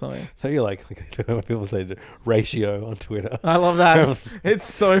CinemaScope or something. So you like when people say ratio on Twitter. I love that.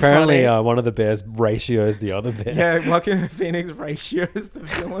 It's so Apparently, funny. one of the bears ratios the other bear. Yeah, Joaquin Phoenix ratio is the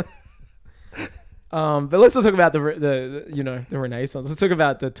villain. But let's not talk about the Renaissance. Let's talk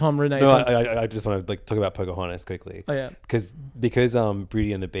about the Tom No, Renaissance. I just want to like talk about Pocahontas quickly. Oh yeah. because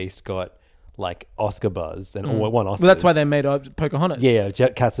Beauty and the Beast got like Oscar buzz and won Oscars. Well, that's why they made Pocahontas. Yeah,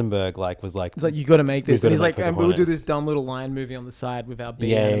 Katzenberg was like, It's like, you got to make this. We've And gotta he's make like, and we'll do Pocahontas. this dumb little lion movie on the side with our big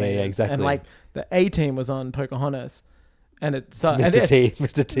Yeah, animators. exactly. And like the A-Team was on Pocahontas. And it sucked.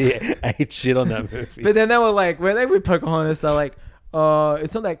 Mr. T ate shit on that movie. But then they were like, when they with Pocahontas, they're like,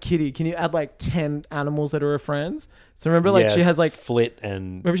 it's not that kitty. Can you add like 10 animals that are her friends? So remember, like, Yeah, she has like, Flit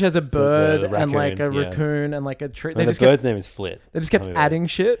and remember she has a bird the and like a raccoon, yeah. raccoon and like a tree. No, the bird's name is Flit. They just kept Tell me about adding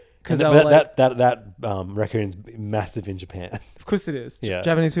shit. Because And they were like, that raccoon's massive in Japan. of course it is. Yeah.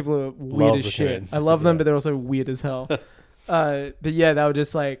 Japanese people are weird Love as shit. raccoons. I love them, Yeah. but they're also weird as hell. But yeah, they were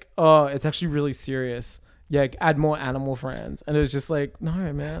just like, oh, it's actually really serious. Yeah, add more animal friends. And it was just like, no,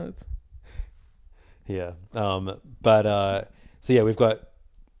 man. It's... Yeah. So yeah, we've got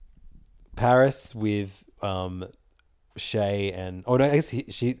Paris with Shay and no, I guess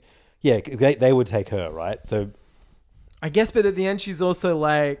they would take her, right? So I guess, but at the end, she's also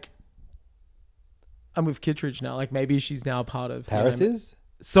like, I'm with Kittredge now. Like, maybe she's now part of... Paris you know, is.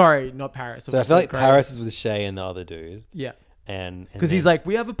 Sorry, not Paris. So I feel like Paris is with Shay and the other dude. Yeah. And Because he's then- like,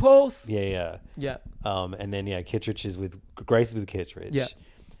 we have a pulse. yeah. Yeah. And then Kittredge is with Grace is with Kittredge. Yeah.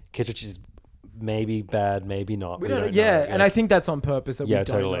 Kittredge is maybe bad, maybe not. We We don't, don't yeah, know. and I think that's on purpose that Yeah, we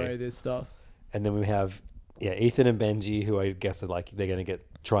don't totally. know this stuff. And then we have Yeah, Ethan and Benji, who I guess are like they're going to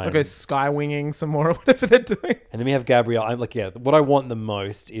try and go sky winging some more or whatever they're doing. And then we have Gabrielle. I'm like, yeah, what I want the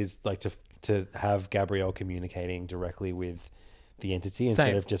most is like to have Gabrielle communicating directly with the entity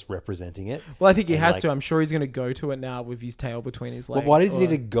instead of just representing it. Well, I think he has to. I'm sure he's going to go to it now with his tail between his legs. But why does he need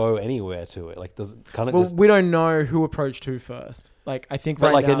to go anywhere to it? Like, we don't know who approached who first. Like, I think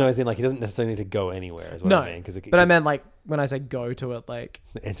but right now... But as in, like, he doesn't necessarily need to go anywhere is what I mean. But I meant, like, when I say go to it, like...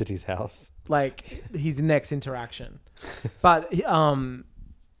 The entity's house. Like, his next interaction. But,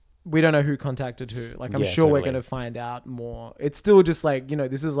 we don't know who contacted who. Like, I'm sure we're going to find out more. It's still just like,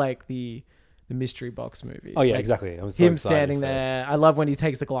 this is like the mystery box movie. Oh yeah, like, exactly. I'm so him standing there. I love when he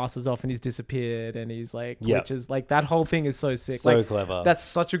takes the glasses off and he's disappeared and he's like, which is like that whole thing is so sick. So like, clever. That's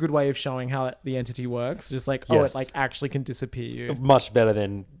such a good way of showing how the entity works. Just like, it like actually can disappear you. Much better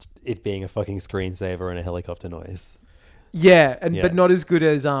than it being a fucking screensaver and a helicopter noise. Yeah, but not as good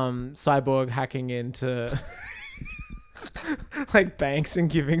as Cyborg hacking into like banks and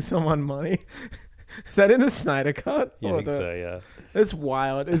giving someone money. Is that in the Snyder Cut? Yeah, I think so, yeah. That's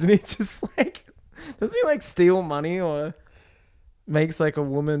wild, isn't he? Just like, doesn't he like steal money or makes like a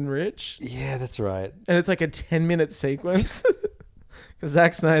woman rich? Yeah, that's right. And it's like a 10-minute sequence. Because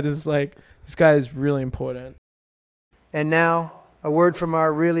Zack Snyder's like, this guy is really important. And now, a word from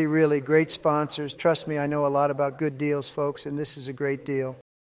our really, really great sponsors. Trust me, I know a lot about good deals, folks, and this is a great deal.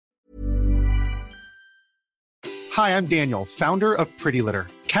 Hi, I'm Daniel, founder of Pretty Litter.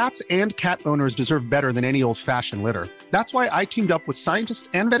 Cats and cat owners deserve better than any old-fashioned litter. That's why I teamed up with scientists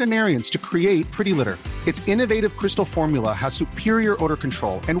and veterinarians to create Pretty Litter. Its innovative crystal formula has superior odor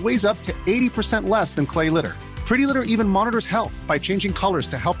control and weighs up to 80% less than clay litter. Pretty Litter even monitors health by changing colors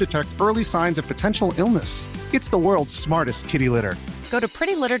to help detect early signs of potential illness. It's the world's smartest kitty litter. Go to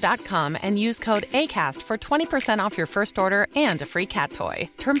prettylitter.com and use code ACAST for 20% off your first order and a free cat toy.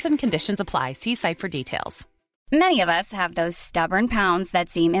 Terms and conditions apply. See site for details. Many of us have those stubborn pounds that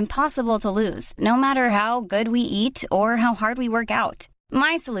seem impossible to lose, no matter how good we eat or how hard we work out.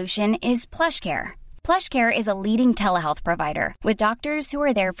 My solution is PlushCare. PlushCare is a leading telehealth provider with doctors who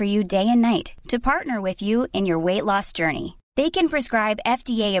are there for you day and night to partner with you in your weight loss journey. They can prescribe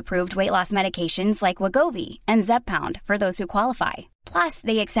FDA-approved weight loss medications like Wegovy and Zepbound for those who qualify. Plus,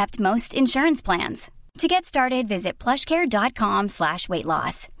 they accept most insurance plans. To get started, visit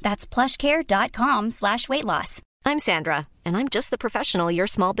plushcare.com/weightloss. That's plushcare.com/weightloss. I'm Sandra, and I'm just the professional your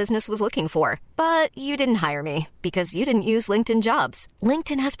small business was looking for. But you didn't hire me because you didn't use LinkedIn Jobs.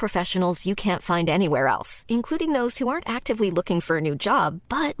 LinkedIn has professionals you can't find anywhere else, including those who aren't actively looking for a new job,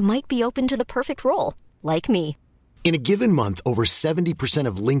 but might be open to the perfect role, like me. In a given month, over 70%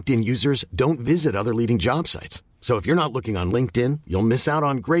 of LinkedIn users don't visit other leading job sites. So if you're not looking on LinkedIn, you'll miss out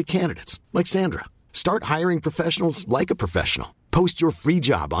on great candidates like Sandra. Start hiring professionals like a professional. Post your free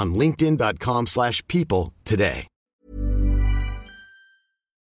job on linkedin.com/people today.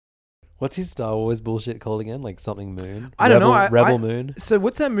 What's his Star Wars bullshit called again? Like something Moon? I don't know. Rebel Moon? So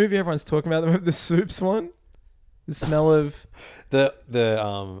what's that movie everyone's talking about? The Soups one? The smell of...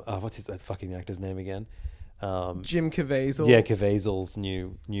 what's that fucking actor's name again? Jim Caviezel. Yeah, Caviezel's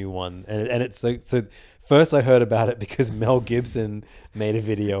new one. And it's so first I heard about it because Mel Gibson made a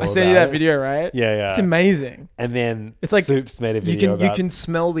video I sent you that video, right? Yeah. It's amazing. And then it's like Soups made a video you can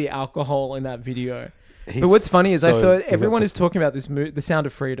smell the alcohol in that video. But what's funny is I thought everyone is talking about this movie, The Sound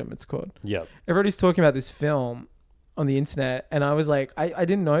of Freedom, it's called. Yeah. Everybody's talking about this film on the internet, and I was like, I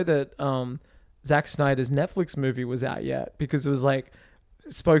didn't know that Zack Snyder's Netflix movie was out yet, because it was like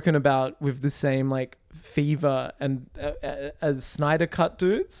spoken about with the same like fever and as Snyder Cut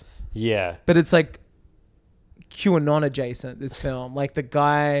dudes. Yeah. But it's like QAnon adjacent, this film. Like the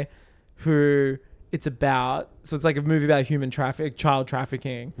guy who it's about, so it's like a movie about child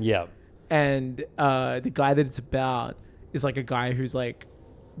trafficking. Yeah. And the guy that it's about is like a guy who's like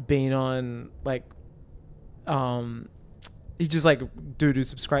been on like he just like dude who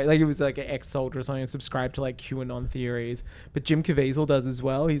subscribed, like it was like an ex-soldier or something, and subscribed to like QAnon theories. But Jim Caviezel does as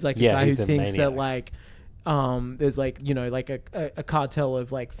well. He's like a guy who thinks that like there's like, you know, like a cartel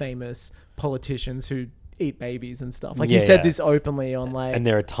of like famous politicians who eat babies and stuff. Like he said this openly on like, and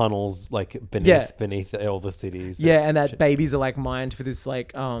there are tunnels like beneath all the cities. And that babies are like mined for this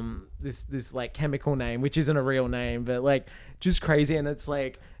like this like chemical name, which isn't a real name, but like just crazy. And it's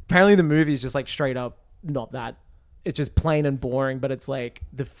like apparently the movie is just like straight up not that. It's just plain and boring, but it's like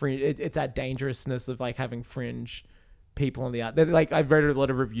the it's that dangerousness of like having fringe people on the out. Like I've read a lot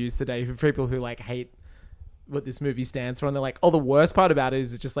of reviews today for people who like hate what this movie stands for, and they're like, oh, the worst part about it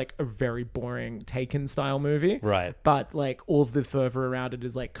is it's just like a very boring Taken style movie, Right. But like all of the fervor around it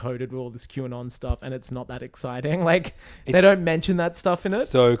is like coated with all this QAnon stuff, and it's not that exciting. Like they It's don't mention that stuff in it.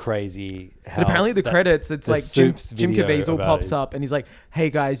 So crazy. But apparently the credits, it's the like Jim Soups video Caviezel about pops it is- up and he's like, hey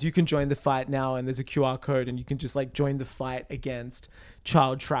guys, you can join the fight now, and there's a QR code and you can just like join the fight against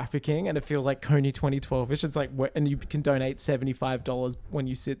child trafficking, and it feels like Coney 2012ish. It's like, and you can donate $75 when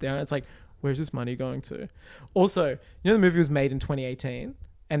you sit there, and it's like, where's this money going to? Also, you know, the movie was made in 2018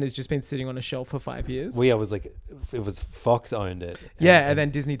 and has just been sitting on a shelf for 5 years. I was like, it was Fox owned it. And then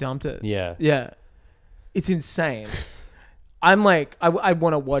Disney dumped it. Yeah. It's insane. I'm like, I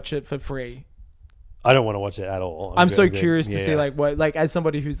want to watch it for free. I don't want to watch it at all. I'm so curious to see like what, like as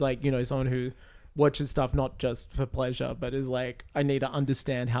somebody who's like, you know, someone who watches stuff not just for pleasure, but is like, I need to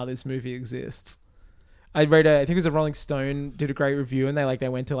understand how this movie exists. I read I think it was a Rolling Stone did a great review, and they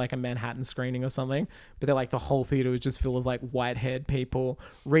went to like a Manhattan screening or something, but they're like, the whole theater was just full of like white-haired people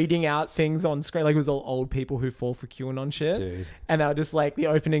reading out things on screen. Like it was all old people who fall for QAnon shit. Dude. And they were just like, the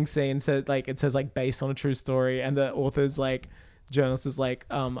opening scene said like, it says like based on a true story, and the author's like, journalist is like,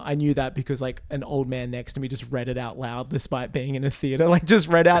 I knew that because like an old man next to me just read it out loud despite being in a theater, like just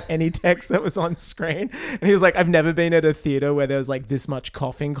read out any text that was on screen. And he was like, I've never been at a theater where there was like this much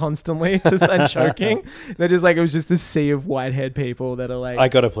coughing constantly just and choking. They're just like, it was just a sea of white-haired people that are like, I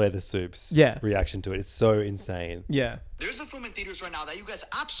gotta play the Soups Yeah. reaction to it. It's so insane. yeah. There's a film in theaters right now that you guys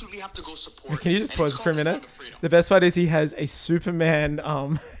absolutely have to go support. Can you just and pause it's for a called The minute? Sound of Freedom. The best part is he has a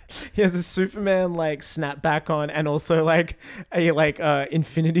Superman, he has a Superman like snapback on, and also like a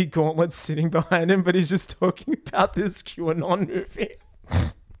Infinity Gauntlet sitting behind him, but he's just talking about this QAnon movie.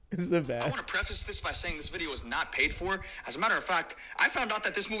 It's the best. I want to preface this by saying this video is not paid for. As a matter of fact, I found out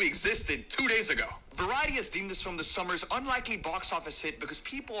that this movie existed 2 days ago. Variety has deemed this film the summer's unlikely box office hit because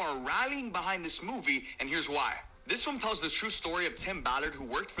people are rallying behind this movie, and here's why. This film tells the true story of Tim Ballard, who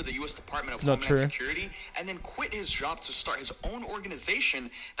worked for the U.S. Department of Homeland Security and then quit his job to start his own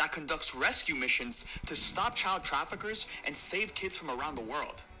organization that conducts rescue missions to stop child traffickers and save kids from around the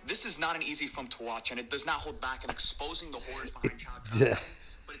world. This is not an easy film to watch, and it does not hold back in exposing the horrors behind child trafficking.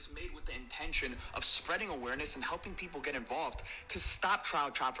 But it's made with the intention of spreading awareness and helping people get involved to stop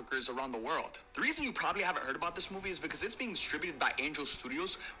child traffickers around the world. The reason you probably haven't heard about this movie is because it's being distributed by Angel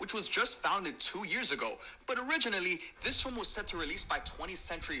Studios, which was just founded 2 years ago. But originally, this film was set to release by 20th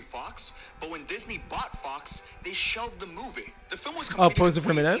Century Fox, but when Disney bought Fox, they shelved the movie. The film was I'll completed pause in it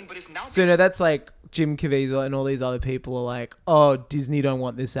for a 2018, minute. but is now So, no, that's like Jim Caviezel and all these other people are like, oh, Disney don't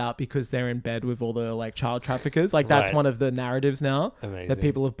want this out because they're in bed with all the like child traffickers. Like that's Right. one of the narratives now Amazing. that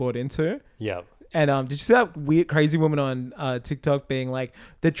people have bought into. Yeah. And did you see that weird crazy woman on TikTok being like,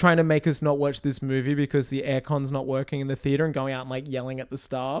 they're trying to make us not watch this movie because the aircon's not working in the theater, and going out and like yelling at the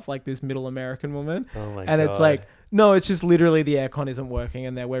staff, like this middle American woman. Oh my and God. it's like, no, it's just literally the aircon isn't working,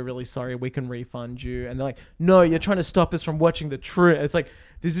 and we're really sorry, we can refund you. And they're like, no, you're trying to stop us from watching the truth. It's like,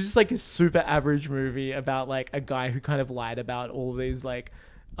 this is just like a super average movie about like a guy who kind of lied about all these like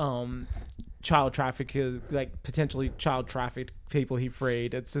child traffickers, like potentially child trafficked people he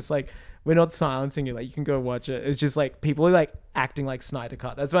freed. It's just like, we're not silencing you, like you can go watch it. It's just like people are like acting like Snyder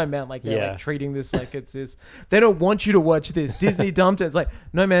Cut. That's what I meant. Like they're like treating this like it's this. They don't want you to watch this. Disney dumped it. It's like,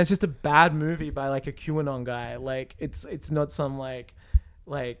 no man, it's just a bad movie by like a QAnon guy. Like it's not some like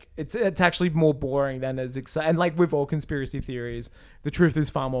it's actually more boring than as exciting. And like with all conspiracy theories, the truth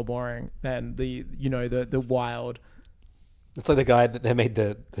is far more boring than the wild. It's like the guy that they made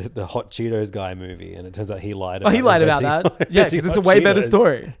the Hot Cheetos guy movie, and it turns out he lied. Oh, he lied about that. Yeah, because it's a way better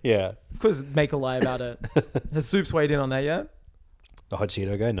story. Yeah. Of course, make a lie about it. Has Soups weighed in on that yet? The Hot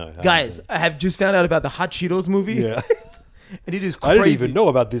Cheeto guy? No. Guys, I have just found out about the Hot Cheetos movie. Yeah. And it is crazy. I didn't even know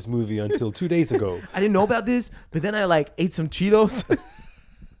about this movie until 2 days ago. I didn't know about this, but then I like ate some Cheetos.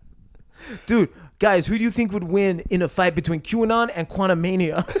 Dude, guys, who do you think would win in a fight between QAnon and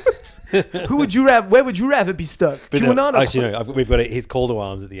Quantumania? Who would you rather? Where would you rather be stuck? But QAnon? actually, no. We've got his call to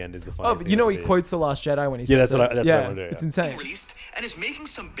arms at the end is the funniest Oh, thing you know of he the quotes The Last Jedi when he says that's it. what I want to do. It's insane. released and is making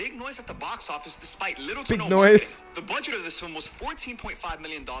some big noise at the box office despite little to Big no noise. marketing. The budget of this film was $14.5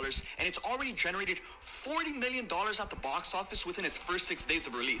 million, and it's already generated $40 million at the box office within its first 6 days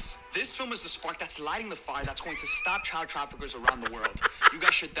of release. This film is the spark that's lighting the fire that's going to stop child traffickers around the world. You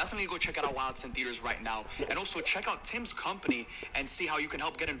guys should definitely go check it out while it's in theaters right now, and also check out Tim's company and see how you can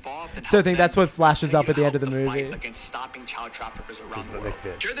help get involved. And So I help think them that's what flashes up at the end of the continue to help movie. fight against stopping child traffickers around the world. next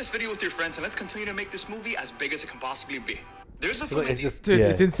bit. Share this video with your friends, and let's continue to make this movie as big as it can possibly be. There's a film. It's just, Dude,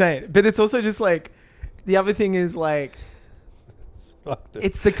 it's insane. But it's also just like, the other thing is like,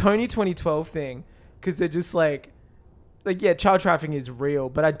 it's the Coney 2012 thing, because they're just like, yeah, child trafficking is real,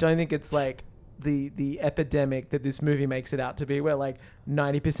 but I don't think it's like the epidemic that this movie makes it out to be, where like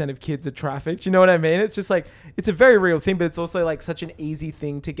 90% of kids are trafficked. You know what I mean? It's just like, it's a very real thing, but it's also like such an easy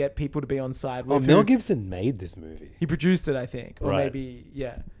thing to get people to be on side with. Oh, Mel Gibson made this movie. He produced it, I think, or Right. maybe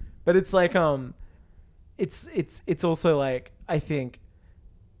yeah. But it's like it's also like, I think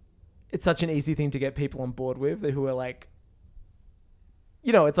it's such an easy thing to get people on board with who are like,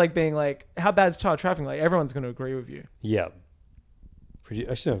 you know, it's like being like, how bad is child trafficking? Like everyone's going to agree with you. Yeah.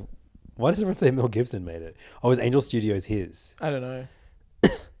 Actually, no. Why does everyone say Mel Gibson made it? Oh, was Angel Studios his? I don't know.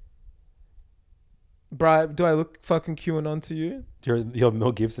 Bri, do I look fucking QAnon to you? You're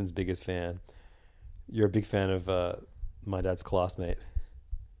Mel Gibson's biggest fan. You're a big fan of my dad's classmate.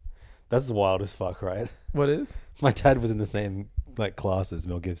 That's wild as fuck, right? What is? My dad was in the same like class as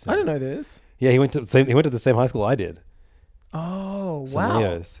Mel Gibson. I didn't know this. Yeah, he went to the same high school I did. Oh, Some wow.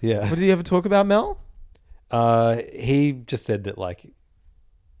 Leos, yeah. What did he ever talk about, Mel? He just said that like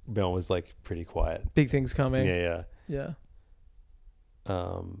Mel was like pretty quiet. Big things coming. Yeah. Yeah.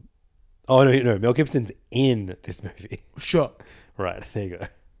 Oh no, Mel Gibson's in this movie. Sure. Right, there you go.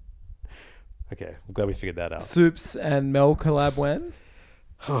 Okay, I'm glad we figured that out. Soups and Mel collab when?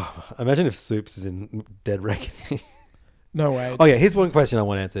 Imagine if Soups is in Dead Reckoning. No way. Oh yeah, here's one question I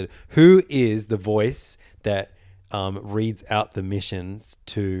want answered. Who is the voice that reads out the missions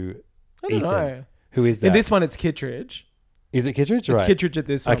to I don't Ethan? know. Who is that? In this one, it's Kittredge. Is it Kittredge? It's Right. Kittredge at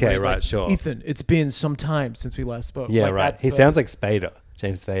this one. Okay, where he's right, like, sure. Ethan, it's been some time since we last spoke. Yeah, Like, right. that's He perfect. sounds like Spader,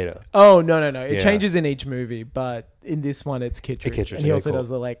 James Spader. Oh, no. It Yeah. changes in each movie, but in this one, it's Kittredge. Kittredge, And he okay, also cool. does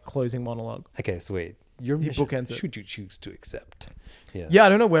the like closing monologue. Okay, sweet. Your He mission, bookends it. should you choose to accept? Yeah. Yeah, I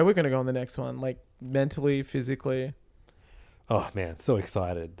don't know where we're going to go on the next one. Like mentally, physically. Oh man, so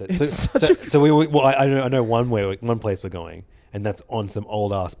excited! It's such I know one place we're going, and that's on some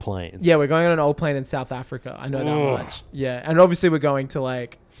old ass planes. Yeah, we're going on an old plane in South Africa. I know that Ugh. much. Yeah, and obviously we're going to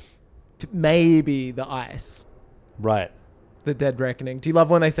like maybe the ice, right. the Dead Reckoning. Do you love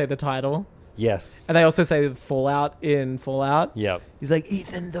when they say the title? Yes. And they also say the Fallout in Fallout. Yep. He's like,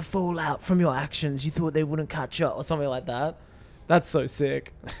 Ethan, the fallout from your actions. You thought they wouldn't catch up or something like that. That's so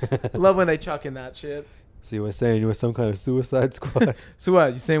sick. I love when they chuck in that shit. So you were saying you were some kind of Suicide Squad? So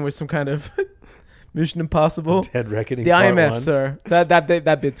what? You saying we're some kind of Mission Impossible? Dead Reckoning. The Part IMF, One? sir.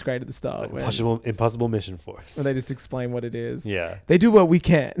 That bit's great at the start. when Impossible Mission Force. they just explain what it is. Yeah. They do what we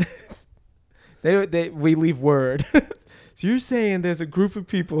can. We leave word. So you're saying there's a group of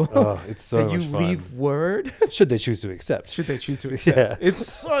people it's so that much you fun. leave word? Should they choose to accept? Should they choose to accept? Yeah. It's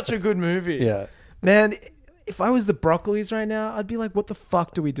such a good movie. Yeah. Man, if I was the Broccolis right now, I'd be like, what the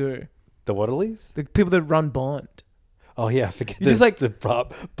fuck do we do? The Waterleys? The people that run Bond. Oh yeah, I forget. You just like the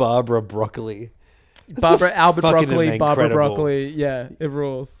Barbara Broccoli. Albert fucking Broccoli, Barbara incredible. Broccoli. Yeah, it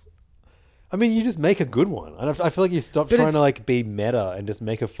rules. I mean, you just make a good one. And I feel like you stop But trying it's- to like be meta and just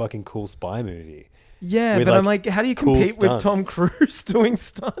make a fucking cool spy movie. Yeah, With, but like, I'm like, how do you cool compete with Tom stunts. Cruise doing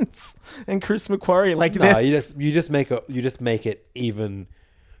stunts and Chris McQuarrie? Like, No, you just make it even.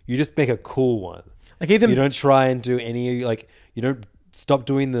 You just make a cool one. Like Ethan, You don't try and do any like. You don't stop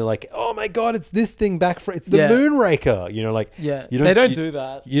doing the like. Oh my god, it's this thing back for. It's the Yeah. Moonraker. You know, like. Yeah, you they don't you- do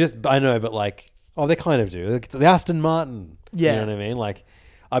that. You just. I know, but like. Oh, they kind of do. Like, the Aston Martin. Yeah. You know what I mean? Like.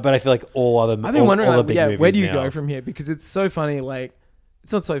 But I feel like all other. I've been wondering, all the like, big yeah, movies where do you now- go from here? Because it's so funny. Like,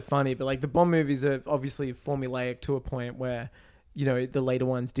 it's not so funny, but like the Bond movies are obviously formulaic to a point where, you know, the later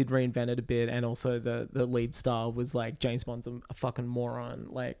ones did reinvent it a bit, and also the lead star was like James Bond's a fucking moron.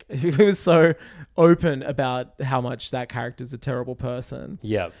 Like, he was so open about how much that character's a terrible person.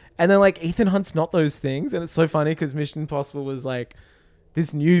 Yeah. And then like Ethan Hunt's not those things, and it's so funny because Mission Impossible was like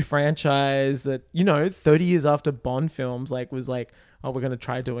this new franchise that, you know, 30 years after Bond films, like was like, oh, we're going to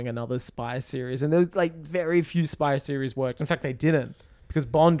try doing another spy series. And there was like very few spy series worked. In fact, they didn't, because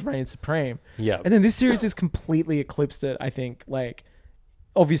Bond reigned supreme. Yeah. And then this series has completely eclipsed it, I think. Like,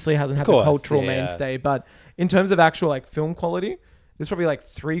 obviously hasn't had Of course, the cultural yeah. mainstay, but in terms of actual like film quality, there's probably like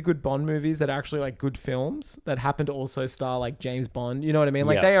 3 good Bond movies that are actually like good films that happen to also star like James Bond. You know what I mean?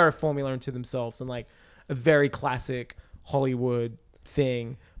 Like, Yeah. they are a formula unto themselves and like a very classic Hollywood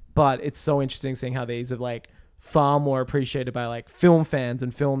thing. But it's so interesting seeing how these are like far more appreciated by like film fans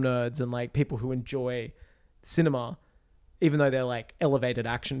and film nerds and like people who enjoy cinema, even though they're like elevated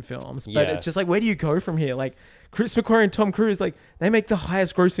action films. But Yeah. it's just like, where do you go from here? Like Chris McQuarrie and Tom Cruise, like they make the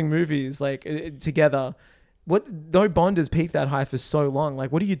highest grossing movies like together. No Bond has peaked that high for so long.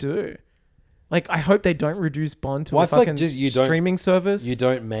 Like, what do you do? Like, I hope they don't reduce Bond to Well, a I feel like fucking just you don't- streaming service. You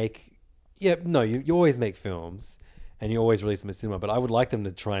don't make. Yeah, no, you always make films. And you always release them in cinema, but I would like them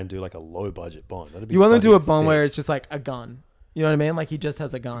to try and do like a low budget Bond. That'd be You want them to do a fucking Bond sick. where it's just like a gun. You know what I mean? Like he just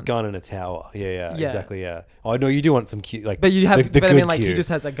has a gun. Gun in a tower. Yeah, Yeah. exactly. Yeah. Oh no, you do want some Q, like. But you have, the but I mean, good like Q. he just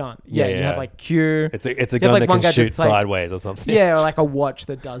has a gun. Yeah, you have like Q. It's a You have, gun like, that one can guy shoot that's, like- sideways or something. Yeah, or like a watch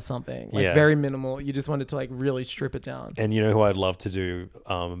that does something. Like Yeah. very minimal. You just wanted to like really strip it down. And you know who I'd love to do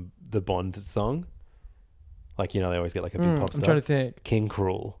the Bond song? Like, you know, they always get like a big pop star. I'm trying to think. King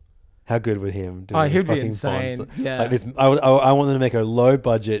Cruel. How good would him do? Oh, he'd be fucking insane. Bond? Yeah. Like this, I want them to make a low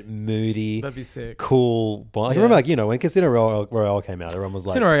budget, moody, That'd be sick. cool Bond. Like, Yeah. remember, like, you know, when Casino Royale came out, everyone was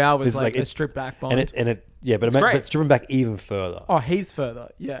like, Casino Royale was this is like a it's- stripped back Bond. and it yeah, but It's but great. stripping back even further. Oh, heaps further.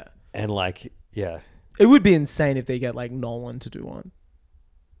 Yeah. And like, yeah, It would be insane if they get like Nolan to do one.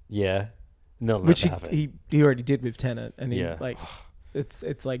 yeah, not Which enough to happen. he already did with Tenet, and he's Yeah. like,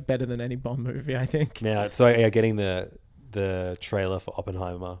 it's like better than any Bond movie, I think. Now, so yeah, getting the trailer for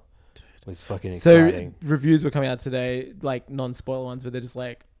Oppenheimer was fucking So exciting. reviews were coming out today, like non-spoiler ones, but they're just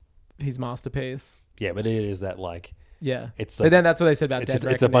like his masterpiece. Yeah, but it is that like. Yeah, It's but like- then that's what they said about It's, Dead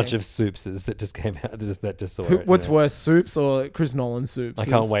just, it's a bunch Reckoning. of soupses that just came out that just saw Who- it. What's you know? worse, Soups or Chris Nolan Soups? I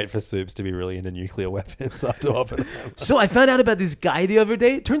can't wait for Soups to be really into nuclear weapons after Oppenheimer. So I found out about this guy the other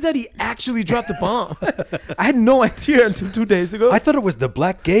day. Turns out he actually dropped a bomb. I had no idea until 2 days ago. I thought it was the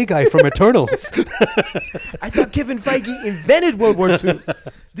black gay guy from Eternals. I thought Kevin Feige invented World War II.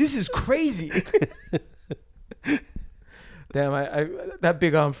 This is crazy. Damn, I that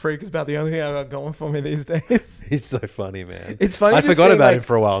big arm freak is about the only thing I got going for me these days. He's so funny, man. It's funny I just forgot seeing, about like- him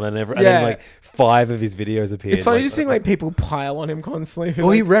for a while, and then like 5 of his videos appeared. It's funny like, just seeing like people pile on him constantly. who,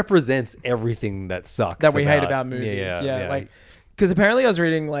 well, he like, represents everything that sucks that we hate about movies. Yeah, like because apparently I was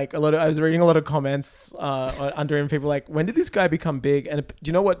reading like a lot of comments under him. People like, when did this guy become big? And do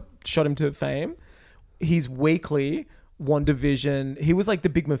you know what shot him to fame? He's weekly WandaVision. He was like the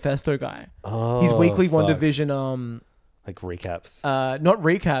big Mephisto guy. He's weekly fuck. WandaVision. like recaps. Not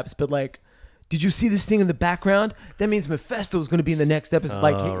recaps, but like, did you see this thing in the background? That means Mephisto is going to be in the next episode.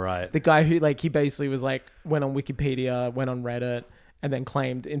 Right. The guy who like he basically was like went on Wikipedia, went on Reddit, and then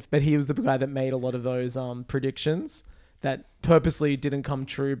claimed. But he was the guy that made a lot of those predictions that purposely didn't come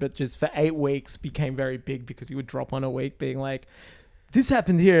true, but just for 8 weeks became very big because he would drop on a week being like, "This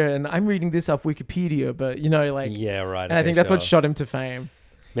happened here, and I'm reading this off Wikipedia." But you know, like, Yeah, right. And I okay, think that's what sure. shot him to fame.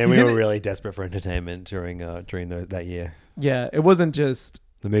 Man, He's we in were it- really desperate for entertainment during that year. Yeah, it wasn't just.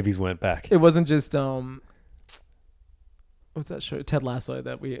 The movies weren't back. It wasn't just what's that show? Ted Lasso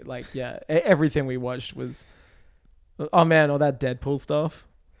that we like. Yeah, everything we watched was. Oh man, all that Deadpool stuff.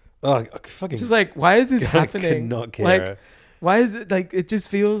 Oh, fucking! Just like, why is this I happening? could not care. Like, why is it like? It just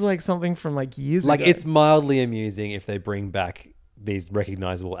feels like something from like years Like ago. it's mildly amusing if they bring back these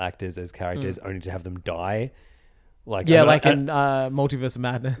recognizable actors as characters, only to have them die. Like yeah, and like I- in Multiverse of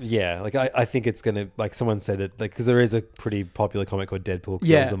Madness. Yeah, like I think it's gonna like someone said that like because there is a pretty popular comic called Deadpool kills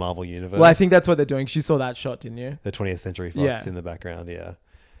Yeah. the Marvel universe. Well, I think that's what they're doing. 'Cause you saw that shot, didn't you? the 20th Century Fox Yeah. in the background. Yeah.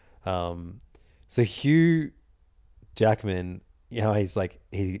 So Hugh Jackman, you know, he's like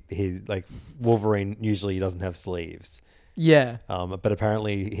he like Wolverine. Usually he doesn't have sleeves. Yeah. But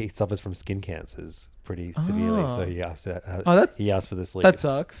apparently he suffers from skin cancers pretty severely, so he asked. He asked for the sleeves. That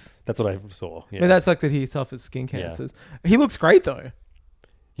sucks. That's what I saw. Yeah. I mean, that sucks that he suffers skin cancers. He looks great though.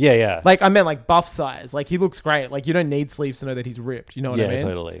 Yeah, yeah. Like I meant like buff size. Like he looks great. Like you don't need sleeves to know that he's ripped. You know what I mean? Yeah,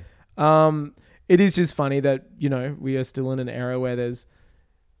 totally. It is just funny that, you know, we are still in an era where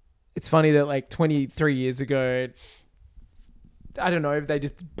it's funny that like 23 years ago, I don't know, they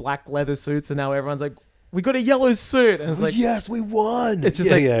just black leather suits and now everyone's like, we got a yellow suit. And it's like, yes, we won. it's just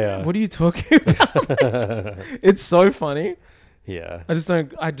yeah. what are you talking about? Like, it's so funny. Yeah. I just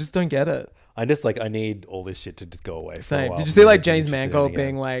don't get it. I just like I need all this shit to just go away. For a Same. while Did you for see me like to be James interested in Mangold it again.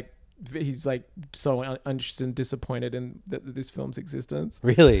 being like, he's like so uninterested and disappointed in this film's existence?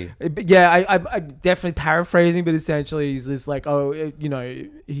 Really? Yeah, I'm definitely paraphrasing, but essentially he's just like, oh, you know,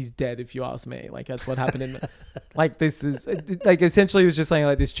 he's dead if you ask me. Like that's what happened in, like this is like essentially he was just saying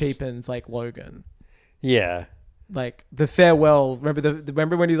like this cheapens like Logan. Yeah. Like the farewell.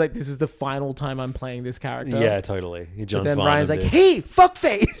 Remember when he's like, this is the final time I'm playing this character. Yeah, totally. John But then Farnham Ryan's like, did. hey,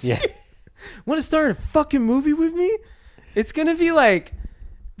 fuckface. Yeah. Want to start a fucking movie with me? It's gonna be like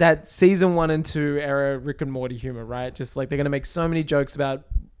that season 1 and 2 era Rick and Morty humor, right? Just like they're gonna make so many jokes about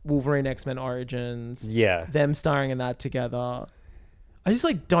Wolverine X-Men Origins. Yeah. Them starring in that together. I just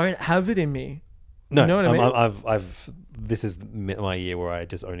like don't have it in me. No, You know what I mean? I've this is my year where I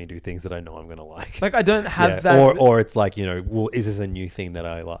just only do things that I know I'm gonna like. Like I don't have Yeah, that. or it's like, you know, well, is this a new thing that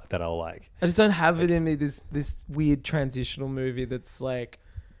I like that I'll like? I just don't have it in me. This weird transitional movie that's like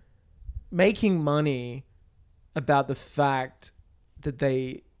making money about the fact that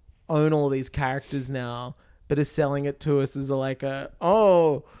they own all these characters now, but is selling it to us as like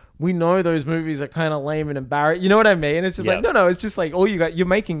we know those movies are kind of lame and embarrassing. You know what I mean? It's just like, no, it's just like all you got. You're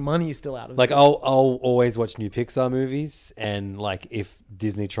making money still out of it. Like I'll always watch new Pixar movies, and like if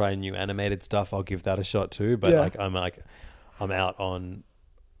Disney try new animated stuff, I'll give that a shot too. But I'm out on.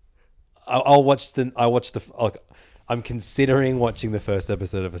 I'm considering watching the first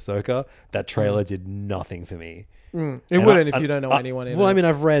episode of Ahsoka. That trailer did nothing for me. It wouldn't if you don't know anyone in it. Well, I mean,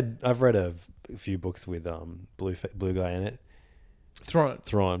 I've read a few books with blue guy in it.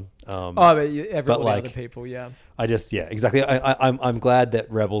 Thrawn. But everybody other people, yeah. Exactly. I'm glad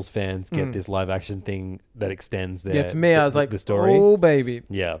that Rebels fans get this live action thing that extends their for me, I was like, the story. Oh baby,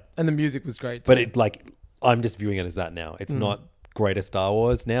 yeah. And the music was great too. But it I'm just viewing it as that now. It's not greater Star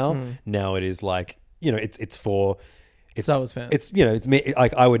Wars now. Now it is like it's for. Star Wars fans. It's it's me.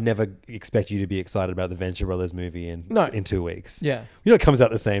 Like I would never expect you to be excited about the Venture Brothers movie in 2 weeks. Yeah, it comes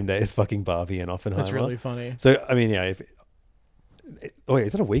out the same day as fucking Barbie and Oppenheimer. That's really funny. So I mean, is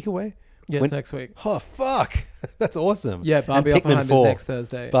it a week away? Yeah, it's next week. Oh fuck, that's awesome. Yeah, Barbie Oppenheimer's next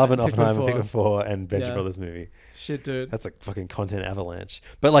Thursday. Barbie and Oppenheimer, Pikmin 4, and Venture Brothers movie. Shit, dude, that's like fucking content avalanche.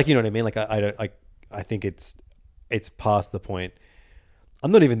 But like, you know what I mean? Like I think it's past the point.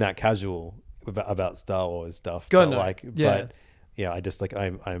 I'm not even that casual about Star Wars stuff. But I just like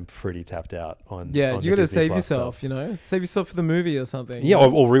I'm pretty tapped out on. Yeah, on you got to save Plus yourself. stuff. Save yourself for the movie or something. Yeah,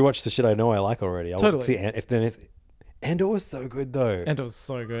 or rewatch the shit I know I like already. Totally. See, if Andor was so good though. Andor was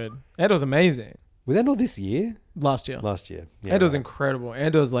so good. Andor was amazing. Was Andor this year? Last year. Yeah, Andor's incredible.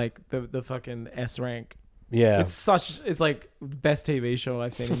 Andor's like the fucking S rank. Yeah. It's like the best TV show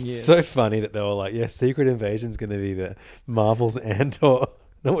I've seen in years. So funny that they were like, yeah, Secret Invasion's going to be the Marvel's Andor.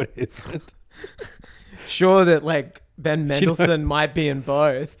 No, it isn't. Sure that like Ben Mendelsohn might be in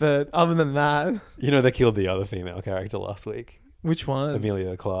both, but other than that, they killed the other female character last week. Which one?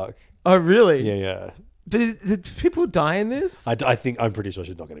 Amelia Clarke. Oh, really? Yeah. Did people die in this? I'm pretty sure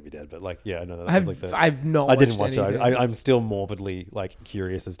she's not going to be dead, but like, yeah, no, that was like I've not. I didn't watch it. I'm still morbidly like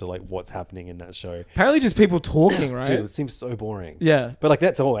curious as to like what's happening in that show. Apparently, just people talking, right? Dude, it seems so boring. Yeah, but like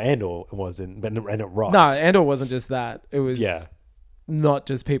that's all Andor was, and it rocked. No, Andor wasn't just that. It was not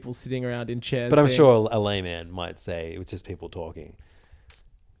just people sitting around in chairs. But I'm sure a layman might say it was just people talking.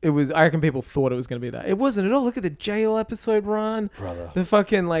 It was. I reckon people thought it was going to be that. It wasn't at all. Look at the jail episode run, brother. The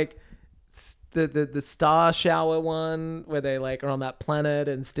fucking like. The star shower one where they like are on that planet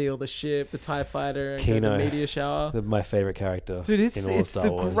and steal the ship, the TIE fighter, and Kino, the meteor shower. My favorite character. Dude, it's Star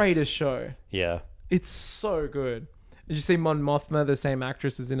the Wars. greatest show. Yeah. It's so good. Did you see Mon Mothma, the same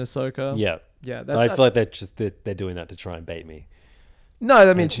actress as in Ahsoka? Yeah. Yeah. I feel like they're doing that to try and bait me. No,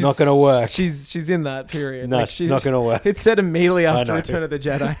 I mean, it's not going to work. She's in that period. No, she's not going to work. It's set immediately after Return of the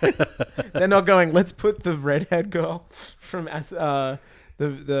Jedi. They're not going, let's put the redhead girl from the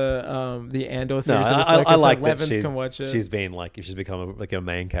Andor series. No, I like that can watch it. She's been like, she's become a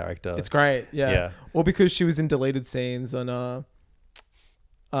main character. It's great, yeah. Or because she was in deleted scenes on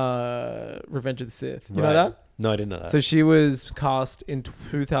Revenge of the Sith. You know that? No, I didn't know that. So she was cast in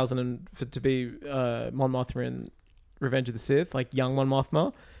 2000 to be Mon Mothma in Revenge of the Sith, like young Mon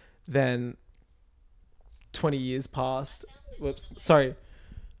Mothma. Then 20 years passed. Maybe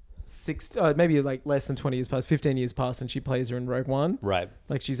like less than 20 years passed, 15 years passed, and she plays her in Rogue One. Right.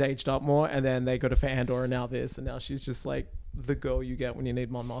 Like she's aged up more, and then they got her for Andor, and now this, and now she's just like the girl you get when you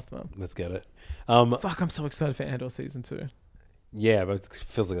need Mon Mothma. Let's get it. Fuck, I'm so excited for Andor season 2. Yeah, but it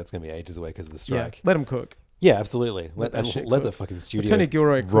feels like that's going to be ages away because of the strike. Yeah, let them cook. Yeah, absolutely. Let the fucking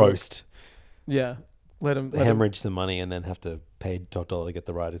studios roast. Yeah. Let them hemorrhage some money and then have to pay top dollar to get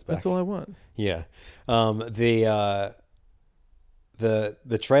the writers back. That's all I want. Yeah.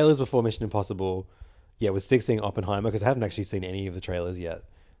 The trailers before Mission Impossible, was 16 Oppenheimer because I haven't actually seen any of the trailers yet.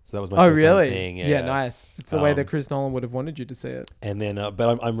 So that was my first time seeing it. Yeah, nice. It's the way that Chris Nolan would have wanted you to see it. And then,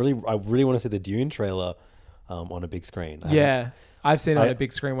 but I really want to see the Dune trailer on a big screen. I've seen it on a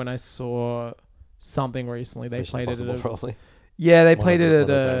big screen when I saw something recently. They Mission played Impossible, it at probably. Yeah, they played it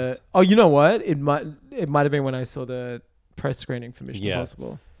at oh, you know what? It might have been when I saw the press screening for Mission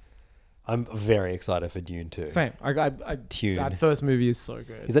Impossible. I'm very excited for Dune too. Same. Dune. That first movie is so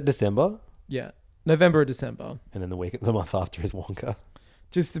good. Is that December? Yeah, November or December. And then the month after is Wonka.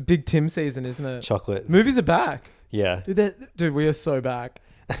 Just the big Tim season, isn't it? Chocolate. Movies are back. Yeah. Dude, we are so back.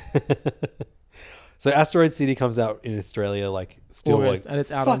 So Asteroid City comes out in Australia still August, and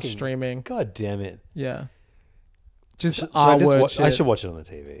it's out on streaming. God damn it. Yeah. Just I should watch it on the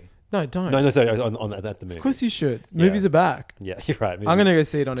TV. No, don't. No, sorry, at the movies. Of course you should. Movies are back. Yeah, you're right. I'm going to go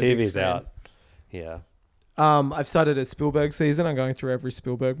see it on a big TV's screen. out. Yeah. I've started a Spielberg season. I'm going through every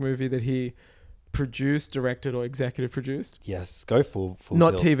Spielberg movie that he produced, directed, or executive produced. Yes, go full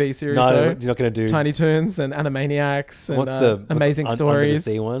Not tilt. TV series, No, though. you're not going to do Tiny Toons and Animaniacs and what's the Amazing Stories. Under the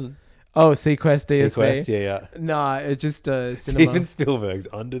Sea one? Oh, Sequest, DSP. Sequest, yeah. Nah, it's just cinema. Steven Spielberg's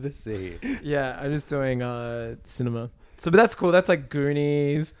Under the Sea. Yeah, I'm just doing cinema. So, but that's cool. That's like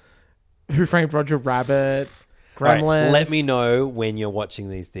Goonies, Who Framed Roger Rabbit, Gremlins. All right, let me know when you're watching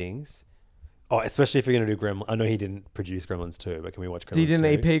these things. Oh, especially if you're going to do Gremlins. I know he didn't produce Gremlins 2, but can we watch Gremlins 2? Did he didn't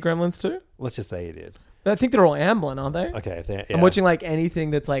EP Gremlins 2? Let's just say he did. I think they're all Amblin, aren't they? Okay, if they're, I'm watching like anything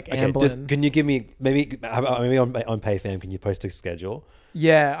that's like Amblin. Just, can you give me maybe on PayFam? Can you post a schedule?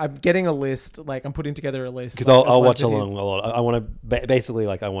 Yeah, I'm getting a list. Like I'm putting together a list Because like, I'll watch along a lot. I want to basically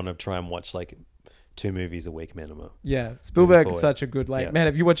like I want to try and watch like 2 movies a week minimum. Yeah, Spielberg's such a good man.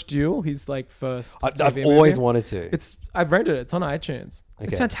 Have you watched Duel? He's like first. I've always wanted to. I've rented it. It's on iTunes. Okay.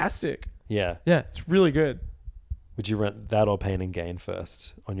 It's fantastic. Yeah, it's really good. Would you rent that or Pain and Gain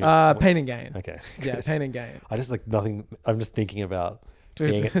first on your? Pain and Gain. Okay. Yeah, Pain and Gain. I just like nothing. I'm just thinking about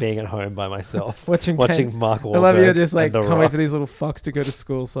being at home by myself, watching Mark Wahlberg. I love you just like can't wait for these little fucks to go to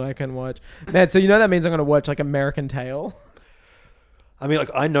school so I can watch. Man, so you know that means I'm going to watch like American Tail. I mean,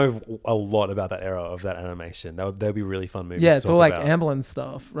 like I know a lot about that era of that animation. They'll be really fun movies. Yeah, to it's talk all like about. Amblin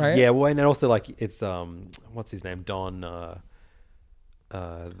stuff, right? Yeah, well, and also like it's what's his name, Don.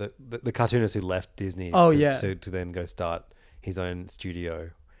 The cartoonist who left Disney. To then go start his own studio,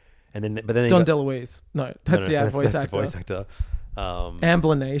 and then Don DeLuise. No, that's the voice actor.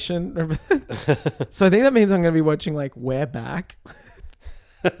 Amblination. Remember? So I think that means I'm going to be watching like We're Back.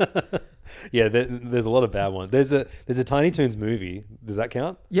 Yeah, there's a lot of bad ones. There's a Tiny Toons movie. Does that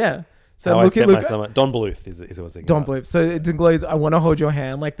count? Yeah. So I spent my summer. Don Bluth is what I was thinking. Don Bluth. So it includes I Want to Hold Your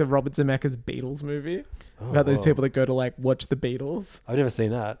Hand, like the Robert Zemeckis Beatles movie. About those people that go to like watch the Beatles. I've never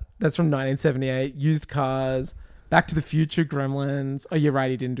seen that. That's from 1978. Used Cars, Back to the Future, Gremlins. Oh, you're right.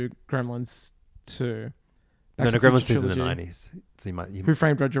 He didn't do Gremlins 2. Gremlins 2 is in the 90s. So Who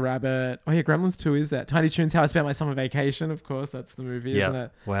Framed Roger Rabbit? Oh yeah, Gremlins 2 is that. Tiny Toons, How I Spent My Summer Vacation. Of course, that's the movie, isn't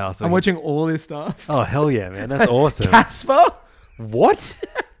it? Wow. So I'm watching all this stuff. Oh hell yeah, man! That's awesome. Casper. What?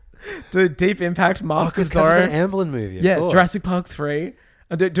 Dude, Deep Impact, Mask of Casper's Zorro. an Amblin movie. Yeah, Jurassic Park 3.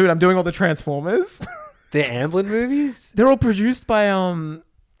 Dude, I'm doing all the Transformers. They're Amblin movies? They're all produced by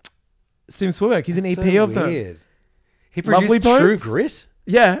Steven Spielberg. He's an EP of them. He produced Lovely True Bones? Grit?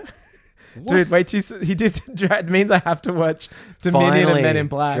 Yeah. What? Dude, wait till he did. It means I have to watch Dominion and Men in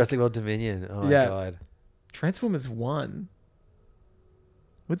Black. Jurassic World Dominion. Oh my god. Transformers 1.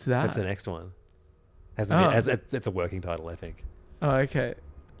 What's that? That's the next one. It's a working title, I think. Oh, okay.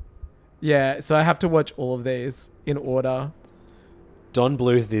 Yeah, so I have to watch all of these in order. Don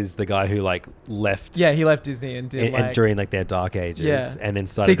Bluth is the guy who like left. Yeah, he left Disney and did and during like their dark ages, Yeah. and then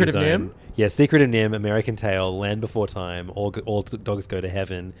started Secret his of own. NIMH? Yeah, Secret of NIMH, American Tail, Land Before Time, All Dogs Go to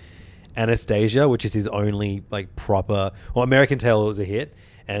Heaven, Anastasia, which is his only like proper. Well, American Tail was a hit,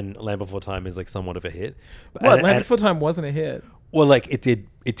 and Land Before Time is like somewhat of a hit. Land Before Time wasn't a hit. Well, like it did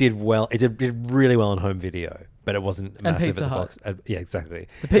well. It did really well on home video, but it wasn't massive Pizza at the Hut. box. Yeah, exactly.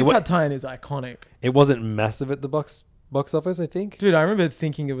 The Pizza Hut tie-in is iconic. It wasn't massive at the box office, I think. Dude, I remember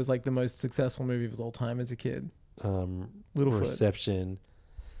thinking it was like the most successful movie of all time as a kid. Littlefoot. Reception.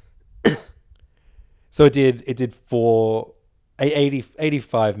 So it did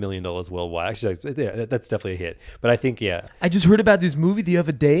 $85 million worldwide. Actually, yeah, that's definitely a hit. But I think, yeah. I just heard about this movie the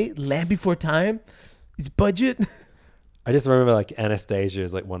other day, Land Before Time. His budget. I just remember like Anastasia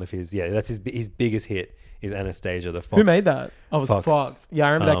is like one of his, that's his biggest hit is Anastasia, the Fox. Who made that? Oh, it was Fox. Yeah,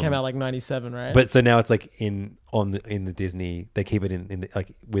 I remember that came Um, out like 97, right? But so now it's like in the Disney, they keep it in the,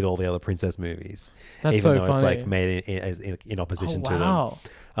 like with all the other princess movies. That's even so though it's funny. like made in opposition to wow.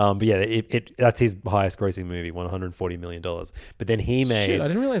 them. But yeah, that's his highest grossing movie, $140 million. But then he made. Shit, I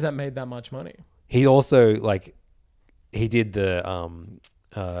didn't realize that made that much money. He also like he did that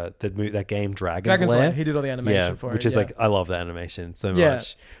game Dragon's Lair. He did all the animation for it. Which is like I love that animation so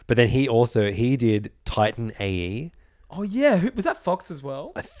much. But then he did Titan AE. Oh yeah, was that Fox as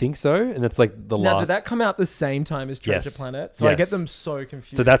well? I think so, and that's like the Now, last. did that come out the same time as Treasure Yes. Planet? So I get Yes. them so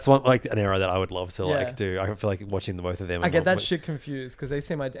confused. So that's one like an era that I would love to Yeah. like do. I feel like watching the both of them. I get that shit confused because they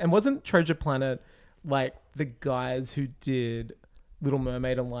seem like. And wasn't Treasure Planet like the guys who did Little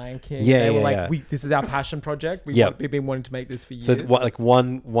Mermaid and Lion King? Yeah, they were yeah, like, this is our passion project. We've been wanting to make this for years. So like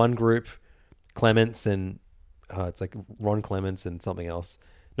one group, Clements and it's like Ron Clements and something else.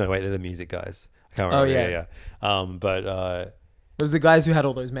 No, wait, they're the music guys. I can't remember. Yeah. It was the guys who had